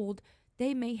told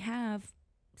they may have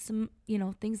some, you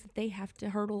know, things that they have to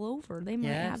hurdle over, they might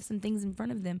have some things in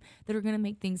front of them that are going to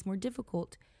make things more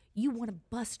difficult. You want to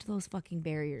bust those fucking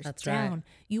barriers down. Right.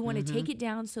 You want to take it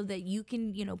down so that you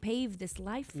can, you know, pave this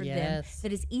life for them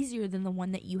that is easier than the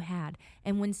one that you had.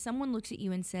 And when someone looks at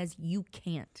you and says, you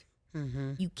can't,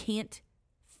 you can't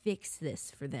fix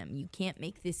this for them. You can't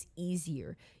make this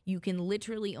easier. You can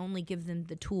literally only give them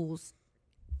the tools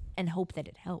and hope that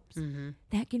it helps.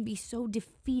 That can be so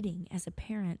defeating as a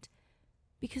parent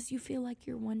because you feel like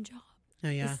your one job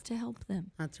is to help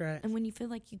them. That's right. And when you feel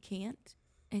like you can't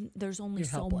and there's only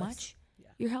so much,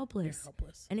 you're helpless.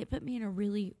 And it put me in a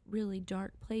really, really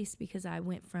dark place because I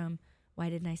went from, why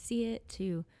didn't I see it,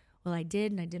 to, well, I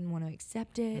did and I didn't want to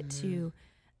accept it, to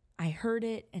I heard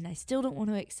it and I still don't want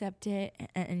to accept it.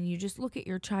 And you just look at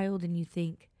your child and you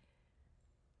think,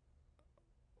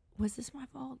 was this my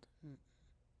fault?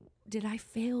 Did I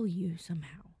fail you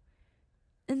somehow?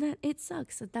 And that it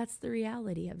sucks that that's the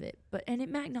reality of it. And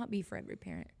it might not be for every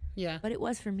parent. Yeah. But it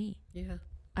was for me. Yeah.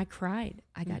 I cried.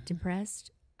 I got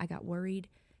depressed. I got worried.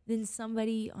 Then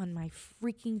somebody on my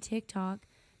freaking TikTok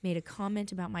made a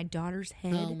comment about my daughter's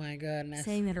head. Oh my goodness.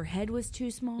 Saying that her head was too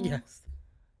small. Yes.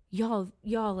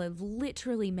 Y'all have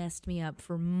literally messed me up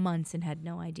for months and had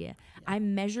no idea. Yeah. I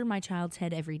measure my child's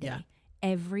head every day. Yeah.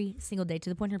 Every single day, to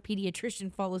the point her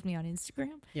pediatrician follows me on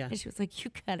Instagram. Yeah. And she was like, you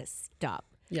gotta stop.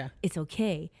 Yeah. It's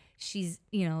okay. She's,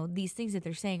 these things that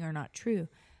they're saying are not true.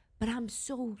 But I'm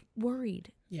so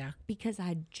worried. Yeah. Because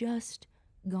I just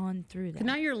gone through that.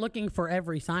 Now you're looking for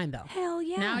every sign, though. Hell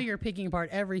yeah. Now you're picking apart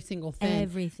every single thing.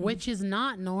 Everything. Which is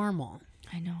not normal.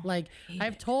 I know. Like,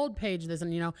 I've told Paige this,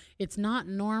 and, it's not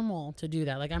normal to do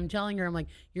that. Like, I'm telling her, I'm like,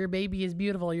 your baby is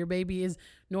beautiful. Your baby is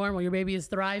normal. Your baby is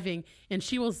thriving. And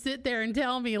she will sit there and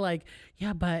tell me, like,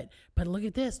 yeah, but look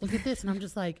at this. Look at this. And I'm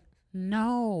just like,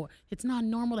 no, it's not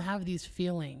normal to have these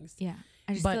feelings. Yeah.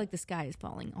 I just feel like the sky is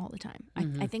falling all the time.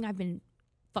 I think I've been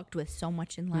fucked with so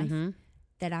much in life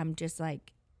that I'm just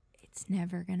like, it's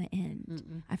never going to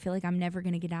end. I feel like I'm never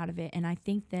going to get out of it. And I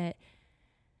think that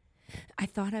I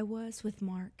thought I was with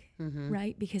Mark,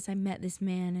 right? Because I met this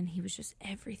man and he was just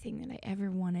everything that I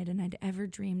ever wanted and I'd ever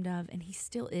dreamed of. And he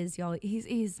still is, y'all.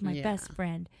 He's my best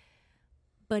friend.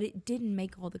 But it didn't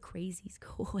make all the crazies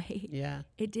go away. Yeah.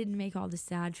 It didn't make all the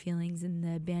sad feelings and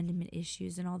the abandonment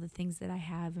issues and all the things that I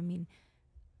have. I mean,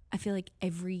 I feel like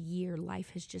every year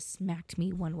life has just smacked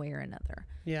me one way or another.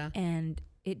 Yeah. And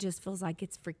it just feels like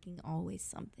it's freaking always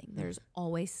something. There's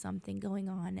always something going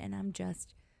on and I'm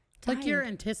just tired. Like you're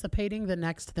anticipating the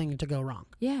next thing to go wrong.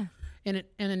 Yeah. And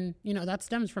that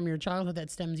stems from your childhood, that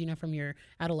stems, from your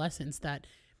adolescence, that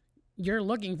you're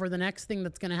looking for the next thing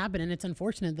that's going to happen. And it's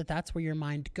unfortunate that that's where your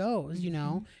mind goes.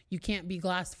 You can't be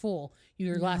glass full.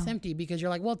 You're glass empty because you're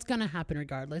like, well, it's going to happen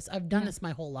regardless. I've done this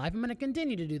my whole life. I'm going to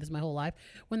continue to do this my whole life,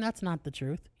 when that's not the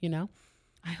truth.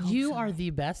 I hope you so. are the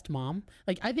best mom.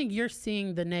 Like, I think you're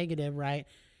seeing the negative, right?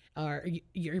 Or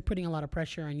you're putting a lot of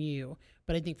pressure on you.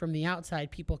 But I think from the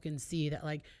outside, people can see that,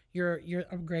 like, you're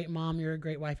a great mom. You're a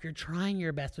great wife. You're trying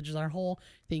your best, which is our whole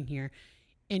thing here.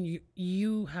 And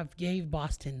you have gave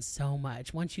Boston so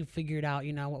much once you figured out,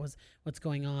 what's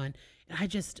going on. And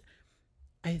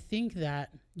I think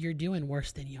that you're doing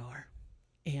worse than you are.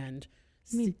 And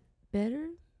you mean better?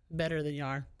 Better than you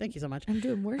are. Thank you so much. I'm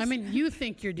doing worse. I mean, you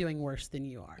think you're doing worse than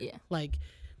you are. Yeah. Like,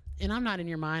 and I'm not in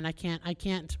your mind. I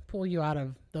can't pull you out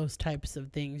of those types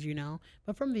of things,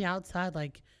 But from the outside,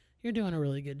 like, you're doing a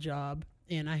really good job.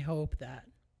 And I hope that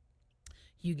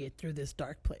you get through this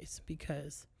dark place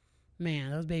because,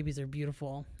 man, those babies are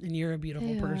beautiful and you're a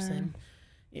beautiful person.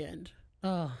 And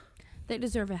they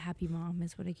deserve a happy mom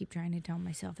is what I keep trying to tell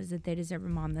myself, is that they deserve a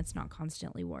mom that's not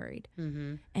constantly worried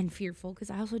and fearful, because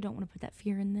I also don't want to put that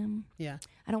fear in them. Yeah.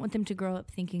 I don't want them to grow up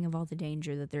thinking of all the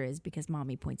danger that there is because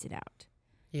mommy points it out.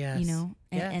 Yes.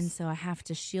 And so I have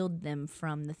to shield them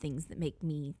from the things that make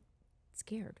me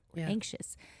scared or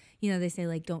anxious. They say,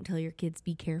 like, don't tell your kids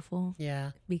be careful.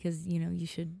 Yeah. Because, you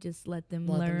should just let them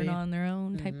learn on their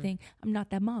own type thing. I'm not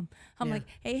that mom. I'm like,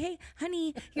 hey,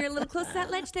 honey, you're a little close to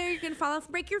that ledge there. You're going to fall off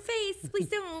and break your face. Please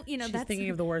don't. She's thinking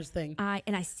of the worst thing.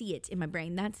 I see it in my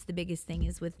brain. That's the biggest thing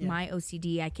is with my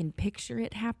OCD, I can picture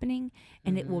it happening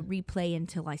and it will replay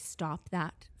until I stop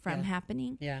that from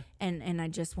happening. Yeah. And I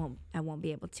just won't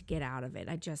be able to get out of it.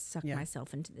 I just suck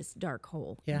myself into this dark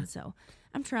hole. Yeah. And so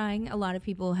I'm trying. A lot of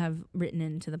people have written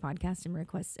into the podcast and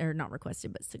not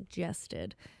requested, but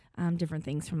suggested different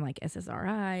things from, like,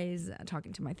 SSRIs,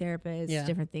 talking to my therapist,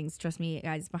 different things. Trust me,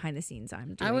 guys, behind the scenes,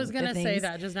 I'm doing I was going to say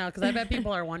that just now because I bet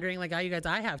people are wondering, like, you guys,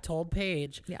 I have told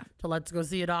Paige to let's go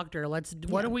see a doctor.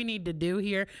 What do we need to do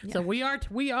here? Yeah. So we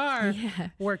are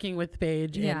working with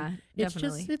Paige. Yeah,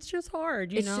 definitely. It's just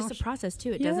hard, It's just a process,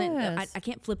 too. It doesn't, I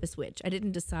can't flip a switch. I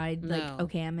didn't decide, like,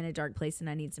 okay, I'm in a dark place and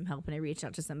I need some help, and I reached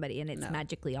out to somebody and it's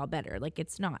magically all better. Like,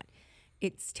 it's not.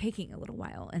 It's taking a little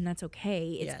while, and that's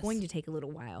okay. It's going to take a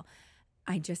little while.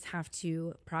 I just have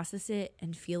to process it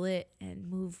and feel it and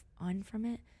move on from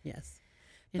it. Yes.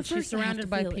 And she's surrounded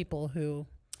by people who...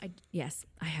 Yes,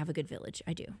 I have a good village.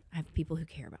 I do. I have people who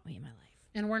care about me in my life.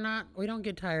 And we don't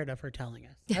get tired of her telling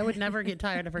us. I would never get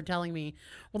tired of her telling me,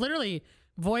 well, literally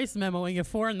voice memoing at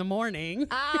 4 a.m.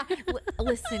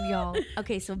 Listen, y'all.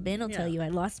 Okay, so Ben will tell you I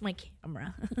lost my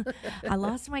camera. I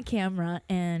lost my camera,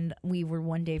 and we were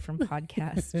one day from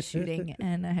podcast shooting,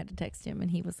 and I had to text him,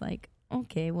 and he was like,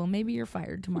 okay, well, maybe you're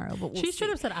fired tomorrow, but we'll see. Should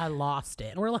have said I lost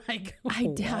it. And we're like,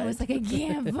 I was like, I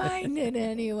can't find it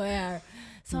anywhere.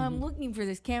 So I'm looking for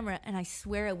this camera, and I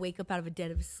swear I wake up out of a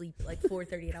dead of sleep at like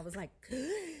 4:30, and I was like,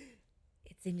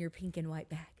 it's in your pink and white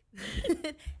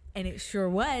bag. And it sure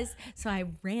was. So I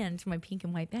ran to my pink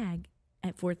and white bag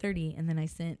at 4:30, and then I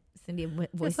sent Cyndi a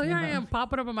voice so here memo. I am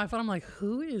popping up on my phone. I'm like,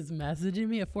 who is messaging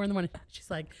me at 4 a.m?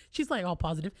 She's like all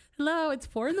positive. Hello, it's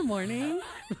 4 a.m.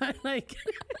 Like,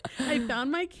 I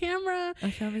found my camera.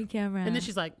 And then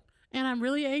she's like, and I'm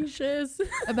really anxious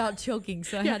about choking.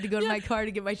 So I had to go to my car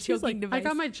to get my choking device. I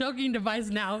got my choking device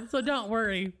now, so don't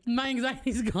worry. My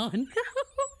anxiety's gone.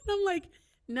 I'm like,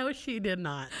 no, she did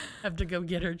not have to go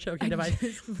get her choking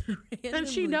device. And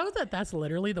she knows that that's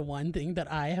literally the one thing that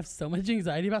I have so much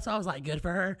anxiety about. So I was like, good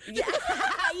for her. Yeah,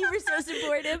 you were so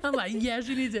supportive. I'm like, yeah,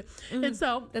 she needs it. And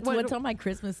so that's what's on my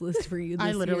Christmas list for you this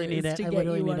I literally year need it. to I get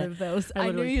literally you need one it. of those.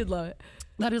 I knew you'd love it.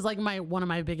 That is like one of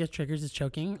my biggest triggers is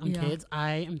choking on kids.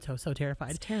 I am so terrified.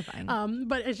 It's terrifying.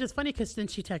 But it's just funny because then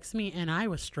she texts me and I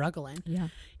was struggling. Yeah.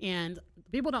 And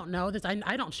people don't know this.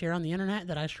 I don't share on the internet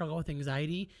that I struggle with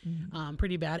anxiety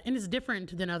pretty bad. And it's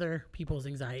different than other people's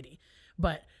anxiety.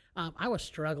 But I was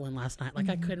struggling last night. Like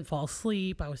I couldn't fall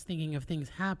asleep. I was thinking of things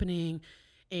happening.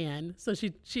 And so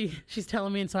she's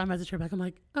telling me, and so I message her back. I'm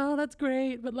like, oh, that's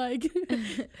great, but like,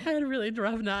 I had a really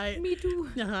rough night. Me too.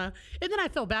 And then I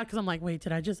felt bad because I'm like, wait,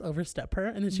 did I just overstep her?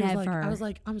 And then she was like, I was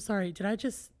like, I'm sorry, did I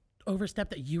just overstep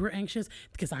that you were anxious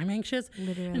because I'm anxious?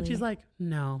 Literally. And she's like,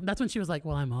 no. That's when she was like,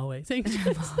 well, I'm always anxious.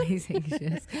 I'm always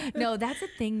anxious. No, that's a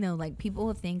thing though. Like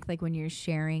people think like when you're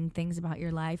sharing things about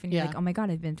your life and you're like, oh my God,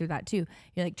 I've been through that too.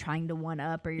 You're like trying to one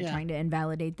up or you're trying to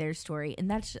invalidate their story.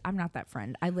 And I'm not that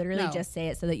friend. I literally just say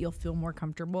it so that you'll feel more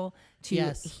comfortable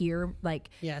to hear like,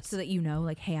 so that you know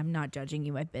like, hey, I'm not judging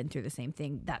you. I've been through the same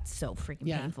thing. That's so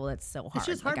freaking painful. That's so hard. It's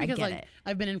just hard like, because I get like it.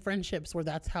 I've been in friendships where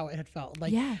that's how it had felt.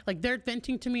 Like, like they're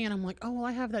venting to me and I'm like, oh, well,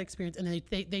 I have that experience. And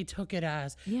they took it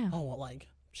as, oh, well, like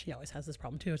she always has this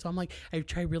problem too. So I'm like, I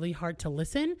try really hard to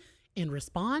listen and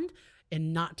respond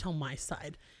and not tell my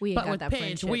side. But with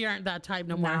Paige, we aren't that type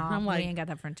no more. I'm like, we ain't got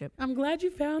that friendship. I'm glad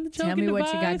you found the choking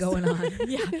device. Tell me what you got going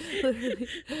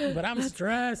on. But I'm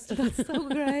stressed. That's so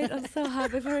great. I'm so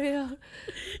happy for you.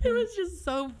 It was just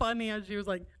so funny how she was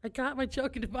like, I got my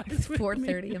choking device. It's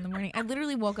 4:30 in the morning. I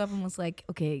literally woke up and was like,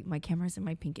 okay, my camera's in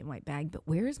my pink and white bag, but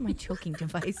where is my choking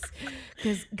device?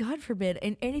 Because God forbid.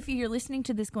 And if you're listening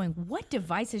to this going, what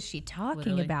device is she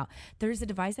talking about? There's a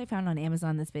device I found on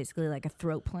Amazon that's basically like a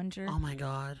throat plunger. Oh my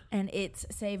God. And it's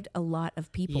saved a lot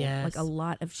of people, like a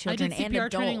lot of children and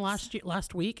adults. I did CPR training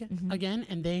last week again,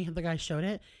 and the guy showed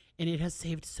it, and it has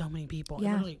saved so many people. It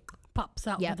literally pops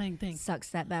out the dang thing. Sucks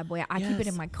that bad boy. I keep it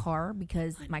in my car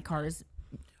because my car is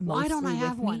why don't I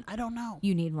have one? I don't know.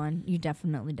 You need one. You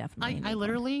definitely need I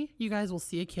literally, you guys will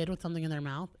see a kid with something in their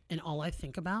mouth, and all I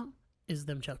think about is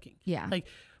them choking. Yeah. Like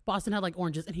Boston had like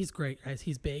oranges, and he's great, guys.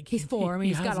 He's big. He's 4. I mean,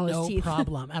 he's got all his teeth. No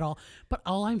problem at all. But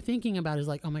all I'm thinking about is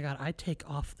like, oh my God, I take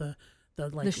off the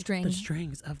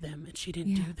strings of them, and she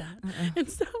didn't do that. And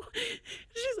so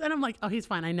and I'm like, oh, he's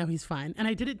fine. I know he's fine. And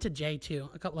I did it to Jay too.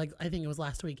 I think it was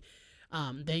last week.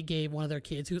 They gave one of their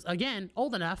kids who's again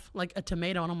old enough like a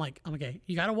tomato, and I'm like, okay,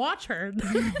 you got to watch her.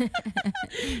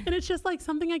 And it's just like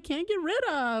something I can't get rid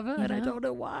of, and I don't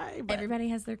know why. But everybody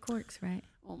has their quirks, right?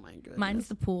 Oh my goodness. Mine's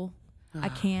the pool. I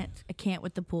can't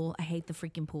with the pool. I hate the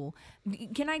freaking pool.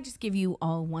 Can I just give you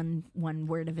all one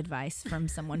word of advice from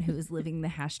someone who is living the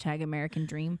hashtag American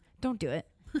dream? Don't do it.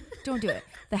 Don't do it.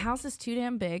 The house is too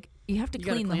damn big. You have to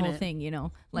clean the whole thing, you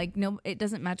know? Like, no, it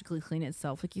doesn't magically clean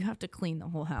itself. Like, you have to clean the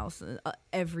whole house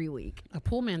every week. A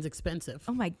pool man's expensive.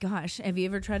 Oh my gosh. Have you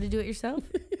ever tried to do it yourself?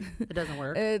 It doesn't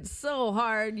work. It's so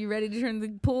hard. You ready to turn the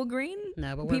pool green?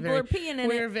 No, but people are peeing in it.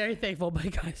 We're very thankful, but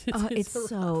guys, it's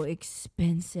so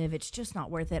expensive. It's just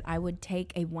not worth it. I would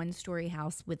take a 1-story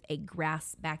house with a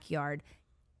grass backyard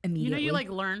immediately. You know, you like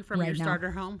learn from your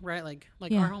starter home, right? Like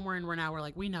our home we're in now, we're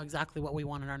like, we know exactly what we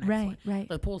want in our next one. Right.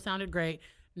 The pool sounded great.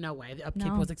 No way. The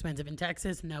upkeep was expensive in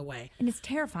Texas. No way. And it's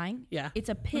terrifying. Yeah. It's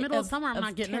a pit in the middle of summer. I'm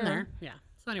not getting terror. in there. Yeah.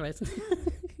 So anyways,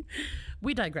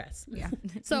 we digress. Yeah.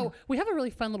 So we have a really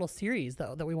fun little series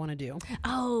though that we want to do.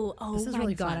 Oh this is my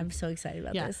really God. fun. I'm so excited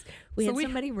about Yeah. this. We So had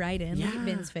somebody write in, look at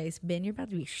Ben's face. Ben, you're about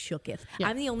to be shooketh. Yeah.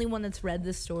 I'm the only one that's read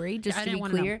this story. Just I to be didn't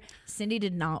wanna clear, Cyndi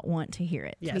did not want to hear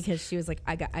it Yes. because she was like,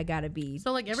 I gotta be.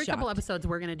 So like every couple shocked. episodes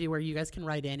we're going to do where you guys can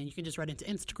write in, and you can just write into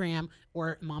Instagram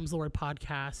or Mom's Lord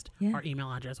Podcast, Yeah. our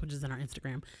email address, which is in our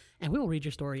Instagram, and we will read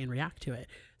your story and react to it.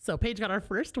 So Paige got our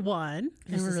first one,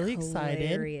 and This we're is really excited.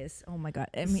 hilarious. Oh my God.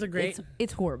 I is mean, a great-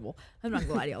 it's horrible. I'm not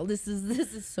gonna lie to y'all. This is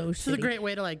so This is a shitty. great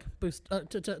way to like boost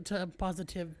to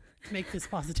positive, make this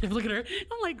positive. Look at her.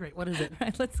 I'm like, great. What is it? All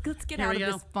right, let's get Here out we of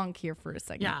go. this funk here for a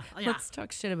second. Yeah. Let's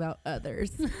talk shit about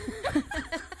others.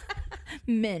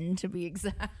 Men, to be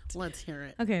exact. Let's hear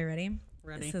it. Okay, ready?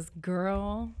 Ready. It says,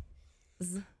 girls.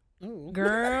 Ooh.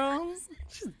 Girls.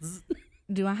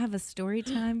 Do I have a story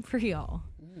time for y'all?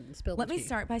 Spill Let the me tea.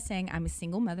 start by saying I'm a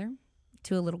single mother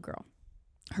to a little girl.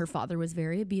 Her father was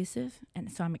very abusive,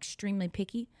 and so I'm extremely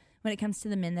picky when it comes to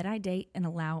the men that I date and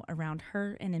allow around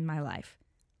her and in my life.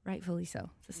 Rightfully so,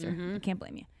 sister. I can't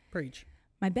blame you. Preach.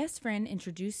 My best friend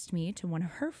introduced me to one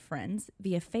of her friends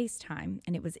via FaceTime,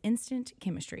 and it was instant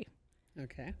chemistry.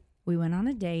 Okay. We went on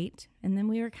a date, and then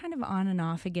we were kind of on and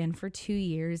off again for 2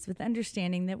 years with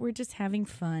understanding that we're just having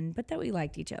fun, but that we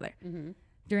liked each other.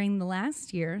 During the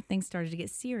last year, things started to get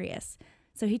serious.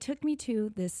 So he took me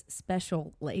to this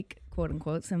special lake, quote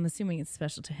unquote, so I'm assuming it's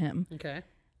special to him. Okay.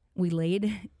 We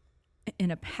laid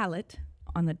in a pallet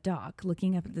on the dock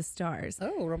looking up at the stars.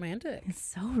 Oh, romantic. It's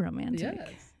so romantic.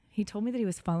 Yes. He told me that he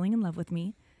was falling in love with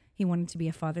me. He wanted to be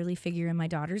a fatherly figure in my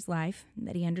daughter's life,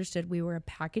 that he understood we were a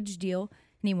package deal,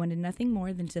 and he wanted nothing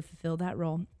more than to fulfill that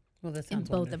role Well, that in sounds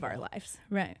both of wonderful. our lives.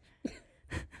 Right.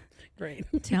 Great.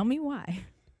 Tell me why.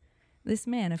 This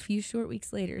man, a few short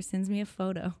weeks later, sends me a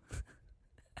photo.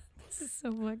 This is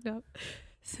so fucked up.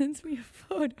 Sends me a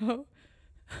photo.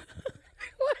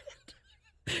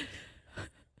 What?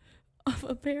 Of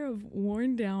a pair of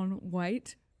worn down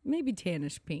white, maybe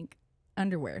tannish pink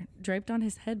underwear draped on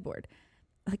his headboard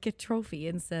like a trophy,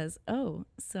 and says, "Oh,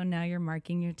 so now you're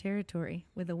marking your territory,"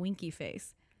 with a winky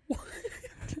face. What?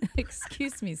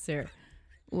 Excuse me, sir.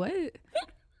 What?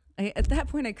 At that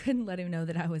point, I couldn't let him know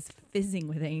that I was fizzing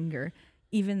with anger,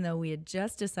 even though we had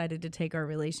just decided to take our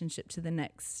relationship to the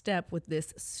next step with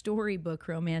this storybook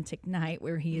romantic night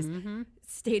where he has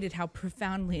stated how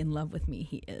profoundly in love with me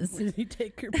he is. Did he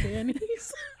take your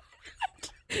panties?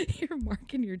 You're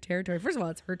marking your territory. First of all,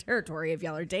 it's her territory if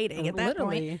y'all are dating. At that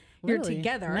point, you're literally.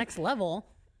 together. Next level.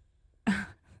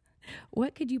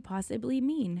 What could you possibly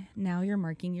mean? Now you're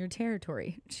marking your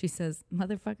territory. She says,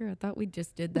 "Motherfucker, I thought we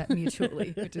just did that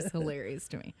mutually," which is hilarious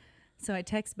to me. So I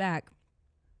text back,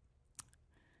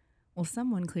 "Well,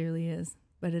 someone clearly is,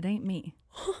 but it ain't me."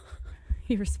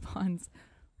 He responds,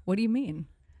 "What do you mean?"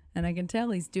 And I can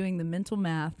tell he's doing the mental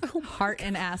math, heart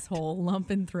and asshole,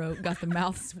 lump in throat, got the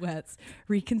mouth sweats,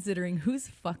 reconsidering whose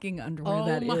fucking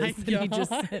underwear that is that he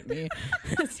just sent me.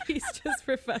 He's just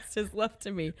professed his love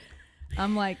to me.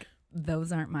 I'm like,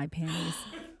 "Those aren't my panties."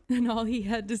 And all he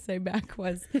had to say back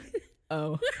was,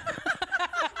 "Oh."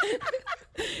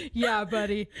 "Yeah,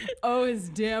 buddy. Oh is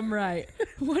damn right.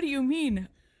 What do you mean?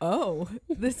 Oh."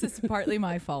 This is partly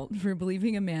my fault for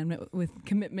believing a man with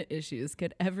commitment issues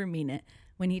could ever mean it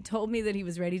when he told me that he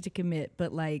was ready to commit,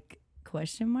 but like,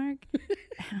 question mark?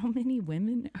 How many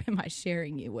women am I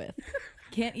sharing you with?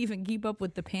 Can't even keep up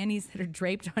with the panties that are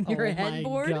draped on your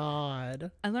headboard. Oh my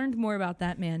God. I learned more about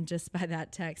that man just by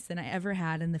that text than I ever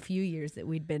had in the few years that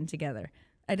we'd been together.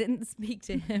 I didn't speak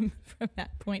to him from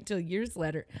that point till years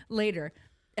later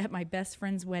at my best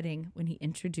friend's wedding when he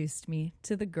introduced me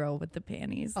to the girl with the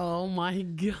panties. Oh my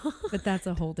God. But that's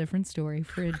a whole different story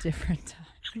for a different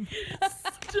time.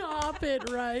 Stop it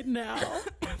right now.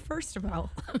 First of all,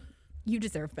 you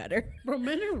deserve better. Bro,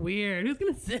 men are weird. Who's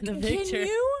going to send a picture? Can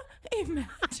you imagine?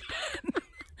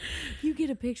 You get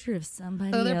a picture of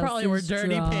somebody Oh, they probably were else's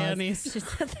dirty drawers. panties. She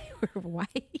said they were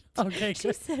white. Okay, She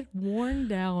good. said worn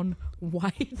down,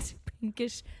 white,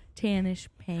 pinkish, tannish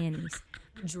panties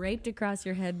draped across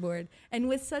your headboard, and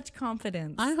with such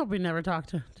confidence. I hope we never talk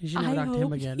to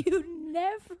him again. You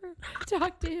never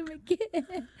talk to him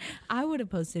again. I would have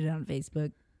posted it on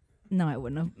Facebook. No, I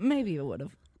wouldn't have. Maybe I would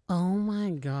have. Oh my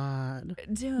God.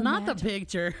 Not the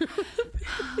picture.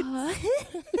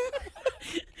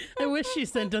 I wish she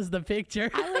sent us the picture.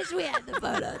 I wish we had the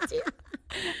photo too.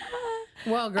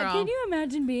 Well, girl. Can you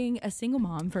imagine being a single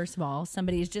mom, first of all?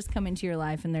 Somebody's just come into your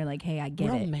life and they're like, "Hey, I get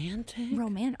Romantic?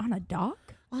 it. On a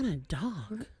dock? On a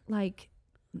dog? Like,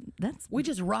 we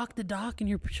just rocked the dock, and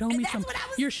you're showing me some.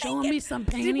 You're showing me some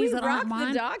panties Did we that aren't mine.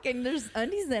 rock the dock, and there's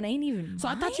undies that ain't even. So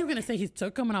I thought you were gonna say he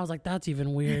took them, and I was like, that's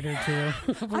even weirder too.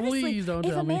 Honestly, Please don't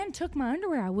if tell a me. man took my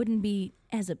underwear, I wouldn't be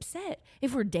as upset.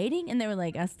 If we're dating and they were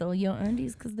like, I stole your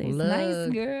undies because they're nice,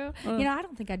 girl. You know, I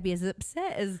don't think I'd be as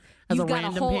upset as you've got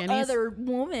a whole other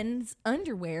woman's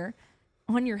underwear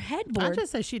on your headboard. I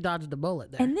just say she dodged a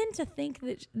bullet there. And then to think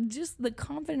that just the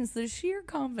confidence, the sheer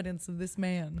confidence of this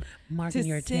man. Marking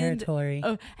your territory.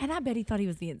 Oh, and I bet he thought he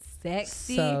was being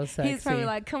sexy. So sexy. He's probably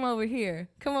like, come over here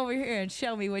and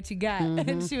show me what you got.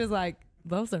 And she was like,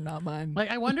 those are not mine.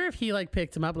 Like, I wonder if he like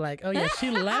picked him up like, oh yeah,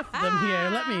 she left them here.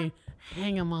 Let me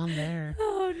hang them on there.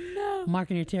 Oh no.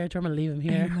 Marking your territory. I'm going to leave them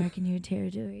here. Marking your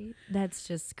territory. That's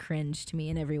just cringe to me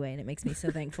in every way. And it makes me so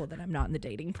thankful that I'm not in the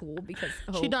dating pool because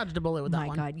she dodged a bullet with that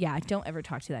one. My God. Yeah. Don't ever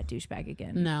talk to that douchebag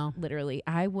again. No. Literally.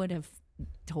 I would have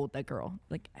told that girl,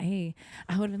 like, hey,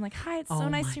 I would have been like, hi, it's so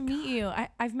nice to meet you.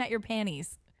 I've met your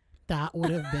panties. That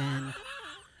would have been.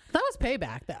 That was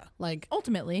payback, though. Like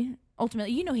ultimately,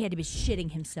 you know, he had to be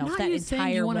shitting himself not that you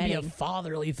entire you want wedding. to be a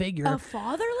fatherly figure. A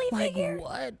fatherly figure?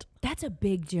 What? That's a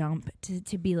big jump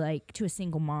to be like, to a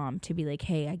single mom, to be like,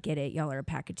 hey, I get it, y'all are a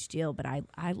package deal, but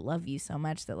I love you so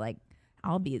much that like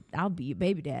I'll be your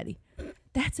baby daddy.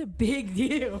 That's a big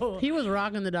deal. He was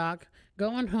rocking the dock,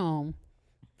 going home,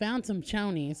 found some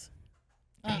chonies.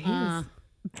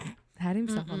 Had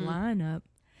himself a lineup.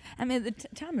 I mean, the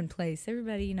time and place.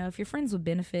 Everybody, you know, if you're friends with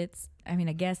benefits, I mean,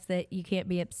 I guess that you can't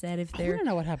be upset if they're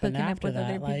know what happened hooking after up with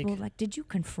that. other people. Like, did you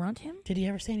confront him? Did he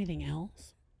ever say anything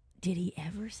else? Did he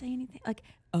ever say anything? Like,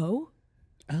 oh.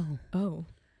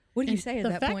 What did you say at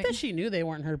that point? The fact that she knew they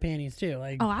weren't her panties too.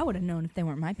 Like, oh, I would have known if they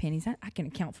weren't my panties. I can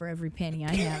account for every panty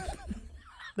I have.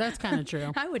 That's kind of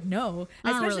true. I would know,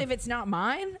 especially if it's not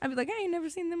mine. I'd be like, I ain't never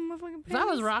seen them motherfucking panties. If I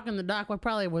was rocking the dock, I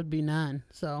probably would be none.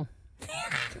 So.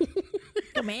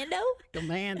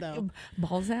 Commando.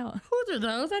 Balls out. Whose are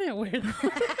those? I didn't wear them.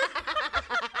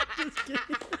 Just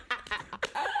kidding.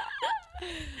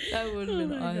 That would have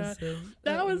been awesome.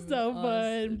 That was so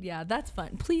fun. Yeah, that's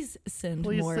fun. Please send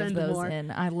more of those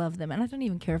in. I love them. And I don't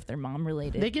even care if they're mom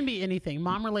related. They can be anything.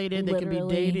 Mom related. They can be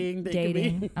dating.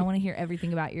 Dating. I want to hear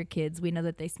everything about your kids. We know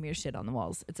that they smear shit on the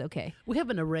walls. It's okay. We have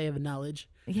an array of knowledge.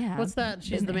 Yeah. What's that?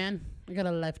 She's the man. I got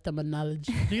a lifetime of knowledge.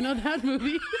 Do you know that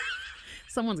movie?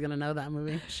 Someone's going to know that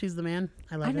movie. She's the man.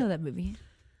 I love it. I know that movie.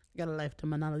 Got a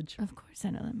lifetime of knowledge. Of course I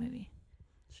know that movie.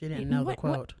 She didn't know the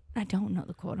quote. I don't know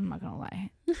the quote. I'm not going to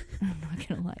lie.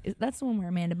 That's the one where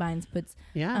Amanda Bynes puts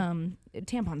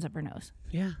tampons up her nose.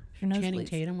 Yeah. Her nose Channing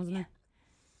bleeds. Tatum, wasn't it?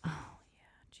 Oh, yeah.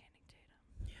 Channing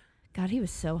Tatum. Yeah. God, he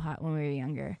was so hot when we were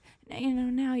younger. You know,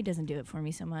 now he doesn't do it for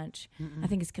me so much. I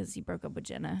think it's because he broke up with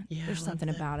Jenna. Yeah, There's something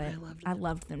about it. I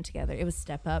loved them together. It was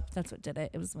Step Up. That's what did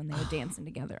it. It was when they were dancing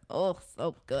together. Oh,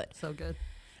 so good. So good.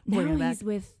 Now he's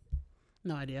with...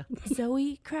 No idea.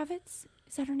 Zoe Kravitz.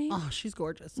 Is that her name? Oh, she's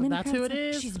gorgeous. So Lynn that's Kravitz, who it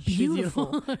is. She's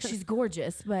beautiful. She's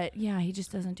gorgeous. But yeah, he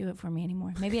just doesn't do it for me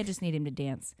anymore. Maybe I just need him to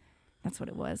dance. That's what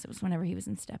it was. It was whenever he was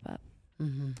in Step Up.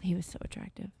 He was so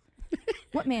attractive.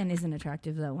 What man isn't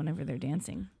attractive, though, whenever they're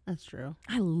dancing? That's true.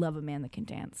 I love a man that can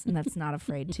dance and that's not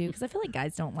afraid to, because I feel like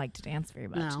guys don't like to dance very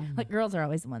much. No. Like, girls are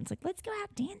always the ones like, let's go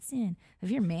out dancing.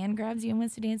 If your man grabs you and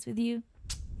wants to dance with you,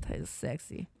 that is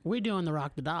sexy. We're doing the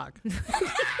rock the dock.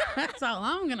 That's all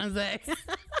I'm going to say.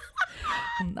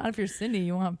 Not if you're Cyndi,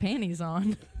 you want panties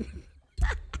on.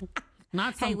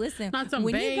 Not some, hey, listen. Not some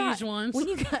beige ones. When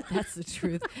you got, that's the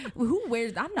truth. Who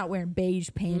wears? I'm not wearing beige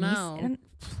panties. No. And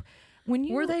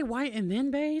were they white and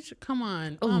then beige? Come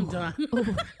on, I'm done.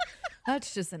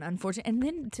 That's just an unfortunate. And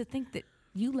then to think that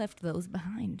you left those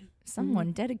behind.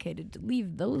 Someone dedicated to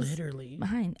leave those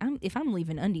behind. If I'm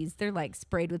leaving undies, they're like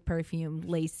sprayed with perfume,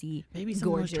 lacy, maybe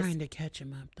someone gorgeous. was trying to catch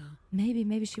him up, though.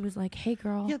 Maybe she was like, "Hey,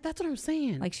 girl." Yeah, that's what I'm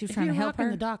saying. Like she was trying to help her.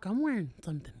 In the dock, I'm wearing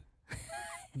something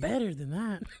better than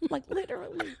that. Like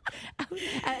literally.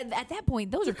 At that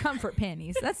point, those are comfort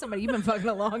panties. That's somebody you've been fucking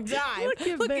a long time. Look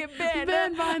at Ben.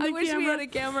 Ben behind the camera. I wish we had a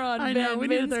camera on I Ben. know, we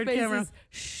need a Ben's third face camera. is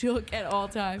shook at all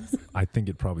times. I think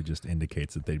it probably just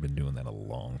indicates that they've been doing that a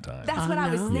long time. That's what I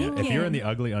was thinking. Yeah, if you're in the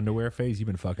ugly underwear phase, you've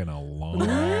been fucking a long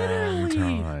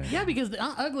time. Yeah, because the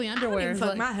ugly underwear.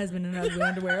 Fuck my husband in ugly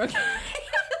underwear. Okay.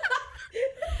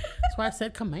 That's why I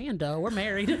said commando. We're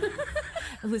married.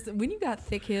 Listen, when you got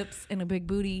thick hips and a big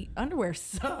booty, underwear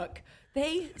suck.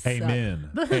 They suck. Amen.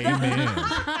 Amen.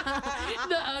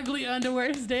 The ugly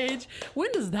underwear stage.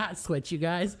 When does that switch, you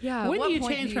guys? Yeah. When do you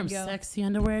change from sexy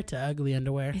underwear to ugly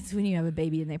underwear? It's when you have a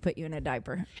baby and they put you in a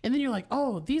diaper. And then you're like,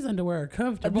 oh, these underwear are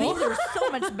comfortable. These are so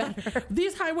much better.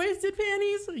 These high-waisted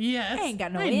panties? Yes. I ain't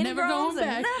got no I ain't never ingrowns going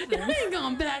back. and nothing. I ain't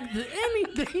going back to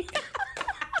anything.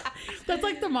 That's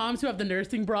like the moms who have the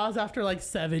nursing bras after like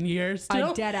 7 years.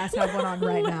 Still. I dead ass have one on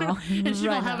right now. And she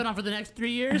won't have it on for the next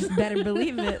 3 years. Better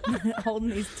believe it. Holding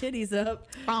these titties up.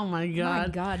 Oh my God.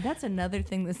 My God, that's another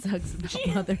thing that sucks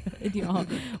about motherhood, y'all.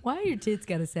 Why are your tits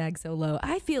gotta sag so low?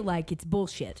 I feel like it's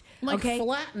bullshit. Like okay?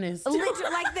 flatness.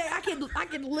 Literally, like I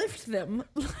can lift them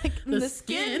like the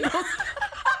skin.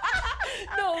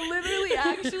 No, literally,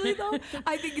 actually though,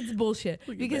 I think it's bullshit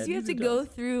because you have to go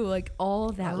through like all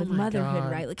that with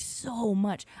motherhood, right? Like so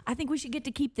much. I think we should get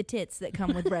to keep the tits that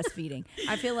come with breastfeeding.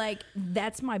 I feel like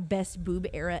that's my best boob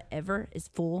era ever, is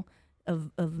full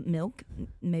of milk.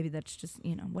 Maybe that's just,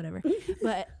 whatever.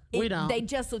 But they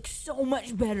just look so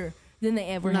much better than they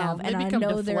ever have. And I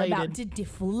know they're about to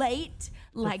deflate.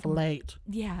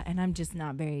 Yeah, and I'm just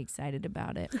not very excited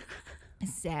about it.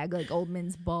 Sag like old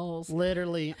men's balls.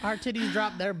 Literally, our titties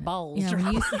drop their balls. Yeah,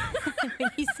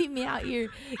 when you see me out here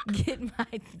getting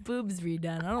my boobs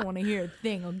redone, I don't want to hear a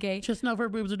thing, okay? Just know if her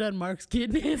boobs are done, Mark's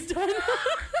kidney is done.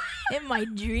 In my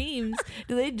dreams,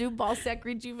 do they do ball sack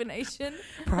rejuvenation?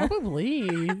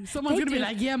 Probably. Someone's going to be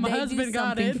like, yeah, my husband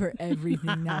got it. For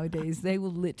everything nowadays. They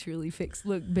will literally fix.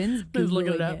 Look, Ben's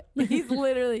Googling it up. He's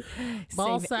literally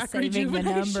saving the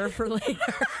number for later.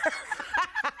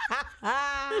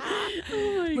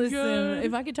 Listen, God.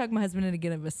 if I could talk my husband into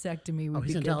getting a vasectomy, we'd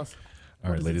he's be gonna tell us.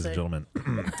 All right, ladies and gentlemen,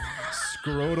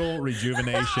 scrotal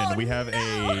rejuvenation. We have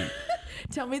a.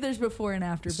 Tell me there's before and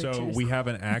after pictures. So we have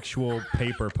an actual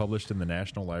paper published in the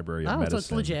National Library of Medicine. So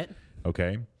it's legit.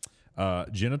 Okay.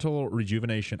 Genital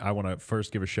rejuvenation. I want to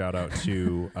first give a shout out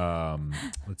to,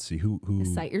 let's see, who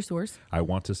cite your source. I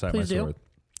want to cite Please my do. source.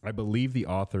 I believe the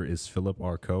author is Philip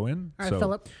R. Cohen. All right,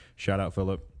 Philip. Shout out,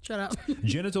 Philip. Shut up.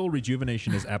 Genital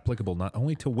rejuvenation is applicable not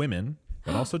only to women,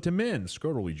 but also to men.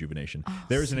 Scrotal rejuvenation.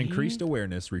 There is an increased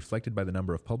awareness reflected by the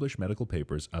number of published medical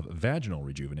papers of vaginal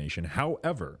rejuvenation.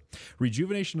 However,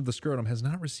 rejuvenation of the scrotum has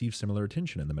not received similar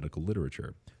attention in the medical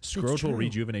literature. Scrotal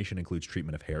rejuvenation includes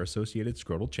treatment of hair-associated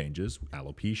scrotal changes,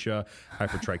 alopecia,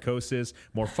 hypertrichosis,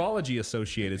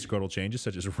 morphology-associated scrotal changes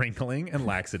such as wrinkling and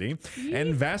laxity,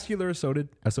 and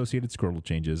vascular-associated scrotal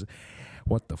changes.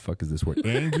 What the fuck is this word?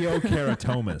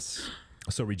 Angiokeratomas.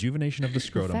 So rejuvenation of the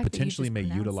scrotum potentially may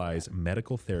utilize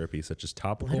medical therapy such as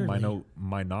topical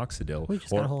minoxidil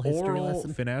or oral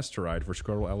finasteride for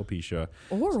scrotal alopecia.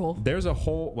 Oral? There's a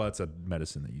whole, well, it's a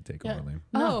medicine that you take orally.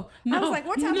 No. I was like,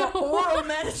 what type of oral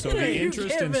medicine So the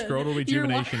interest in scrotal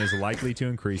rejuvenation is likely to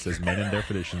increase as men and their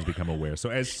physicians become aware.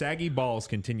 So as saggy balls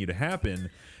continue to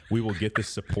happen, we will get the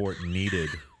support needed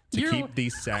to keep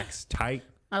these sacs tight.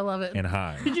 I love it. And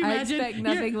high. Could you imagine? I expect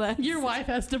nothing less. Your wife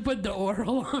has to put the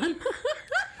oral on.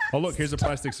 Oh, look, here's a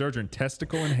plastic surgeon.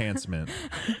 Testicle enhancement.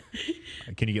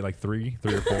 Can you get like three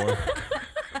or four?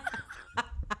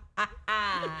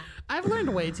 I've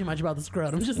learned way too much about the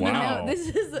scrotum. Just Wow. now. This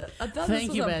is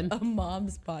Ben. a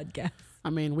mom's podcast. I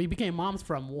mean, we became moms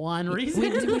from one reason.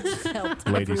 We just helped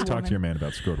Ladies, talk to your man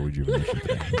about scrotal rejuvenation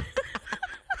today.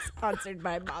 Sponsored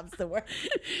by Mom's the Word.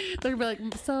 They're gonna be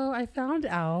like, so I found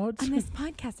out. On this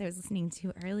podcast I was listening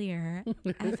to earlier,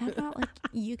 I found out like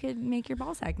you could make your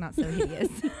ball sack not so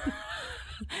hideous.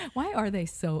 Why are they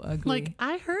so ugly? Like,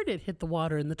 I heard it hit the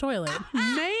water in the toilet.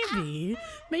 Maybe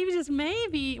just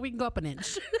maybe we can go up an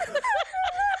inch.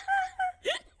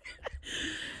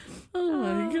 Oh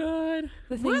my God.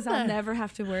 The things I'll never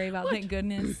have to worry about, thank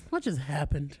goodness. What just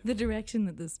happened? The direction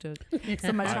that this took.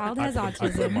 So my child has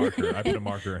autism. I put a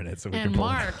marker in it so we And can pull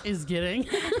Mark is getting.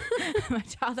 My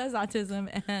child has autism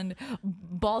and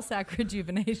ball sack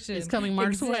rejuvenation. It's coming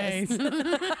Mark's way.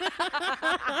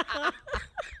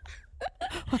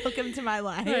 Welcome to my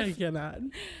life. I cannot.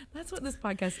 That's what this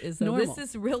podcast is, though. Normal. This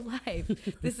is real life.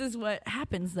 This is what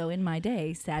happens, though, in my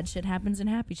day. Sad shit happens and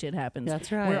happy shit happens.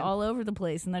 That's right. We're all over the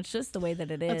place, and that's just the way that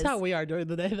it is. That's how we are during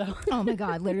the day, though. Oh, my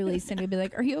God. Literally, Cindy would be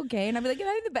like, are you okay? And I'd be like, I'm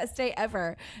having the best day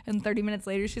ever. And 30 minutes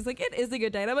later, she's like, it is a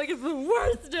good day. And I'm like, it's the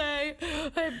worst day.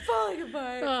 I'm falling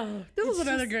apart. Oh, this was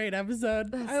another great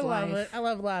episode. I love it. I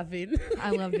love laughing. I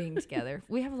love being together.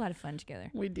 We have a lot of fun together.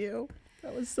 We do.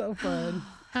 That was so fun.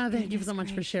 Thank you so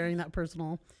much for sharing that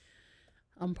personal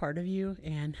part of you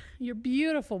and your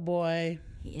beautiful boy.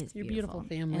 He is your beautiful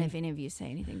family. And if any of you say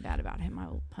anything bad about him, I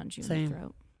will punch you in the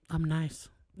throat. I'm nice.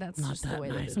 That's not just that the way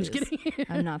nice. that I'm it just is. kidding.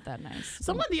 I'm not that nice.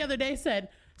 Someone the other day said,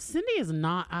 Cyndi is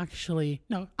not actually.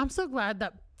 No, I'm so glad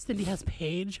that Cyndi has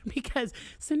Paige because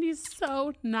Cindy's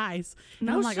so nice. And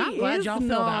No, I'm like, I'm glad y'all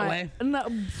feel that way. No.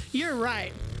 You're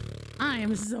right. I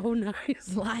am so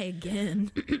nice. Lie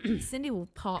again. Cyndi will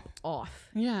pop off.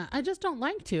 Yeah, I just don't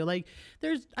like to. Like,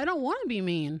 I don't want to be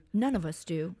mean. None of us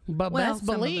do. But Well, best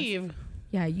some of us. believe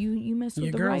Yeah, you messed with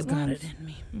Your the girl's right got ones. it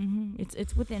in me.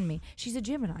 It's within me. She's a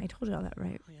Gemini. I told you all that,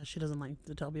 right? Oh, yeah, she doesn't like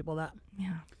to tell people that.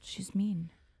 Yeah, she's mean.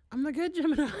 I'm the good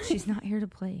Gemini. She's not here to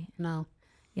play. No.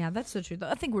 Yeah, that's the truth.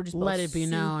 I think we're just Let both it be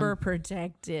super known.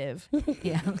 protective.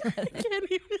 Yeah.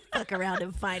 Can't even Fuck around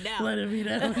and find out. let it be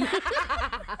known.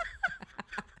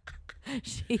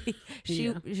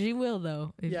 She will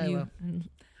though. If Yeah, I will.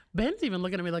 Ben's even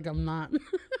looking at me like I'm not.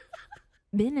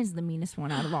 Ben is the meanest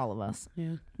one out of all of us.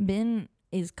 Yeah. Ben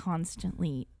is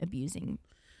constantly abusing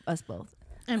us both.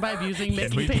 And by abusing, Can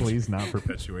making we Paige, please not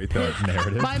perpetuate that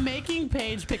narrative? by making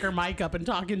Paige pick her mic up and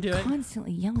talking to it.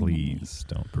 Constantly yelling at me. Please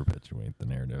don't perpetuate the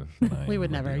narrative. We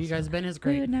would never. You guys, Ben is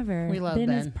great. We would never. We love Ben.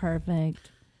 Ben. Is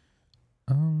perfect.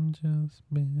 I'm just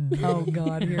Ben. Oh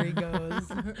God, here he goes.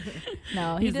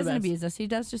 No, he He's the doesn't best. abuse us. He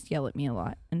does just yell at me a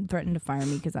lot and threaten to fire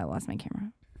me because I lost my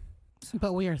camera.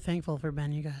 But we are thankful for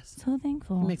Ben, you guys. So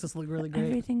thankful. He makes us look really great.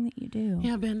 Everything that you do.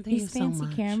 Yeah, Ben, thank you These so fancy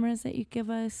much. cameras that you give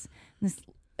us, this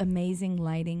amazing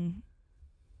lighting.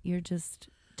 You're just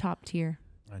top tier.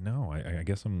 I know. I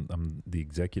guess I'm the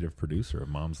executive producer of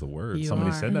Mom's the Word. You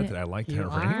Somebody are. said that I liked You her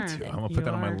are. rant. I'm gonna put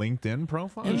that on my LinkedIn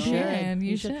profile. You should.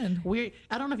 You should.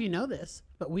 I don't know if you know this,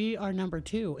 but we are number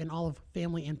 2 in all of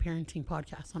family and parenting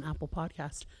podcasts on Apple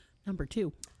Podcast. Number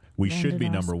 2. We should be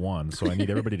Landed number 1, so I need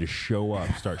everybody to show up,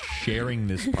 start sharing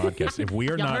this podcast. If we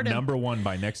are Y'all not heard him. number 1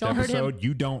 by next Y'all heard him. episode,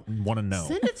 you don't want to know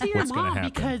Send it to your what's going to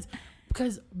mom happen.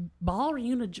 because ball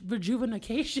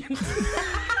rejuvenation.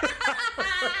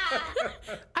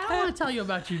 I don't want to tell you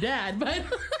about your dad, but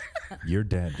Your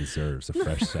dad deserves a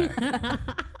fresh sack.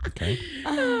 Okay?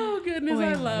 oh goodness,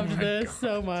 I Oh loved my this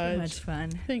so much. Too much fun.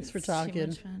 Thanks for It's too talking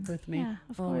much fun. with me. Yeah,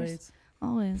 of always. course.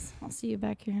 Always. I'll see you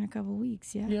back here in a couple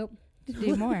weeks. Yeah. Yep.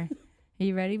 Do more. Are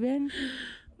you ready, Ben?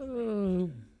 Oh,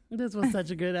 this was such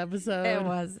a good episode. It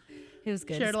was. It was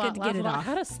good. Shared It's a lot, good to laughed get a it lot. off.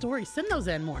 Had a story. Send those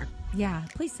in more. Yeah,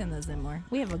 please send those in more.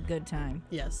 We have a good time.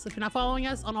 Yes. If you're not following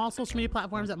us on all social media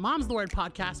platforms at Mom's the Word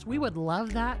Podcast, we would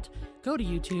love that. Go to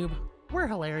YouTube. We're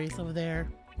hilarious over there.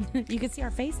 You can see our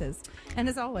faces. And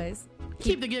as always,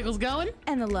 Keep the giggles going.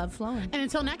 and the love flowing. And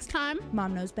until next time,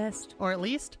 Mom knows best. or at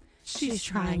least, she's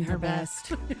trying her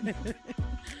best.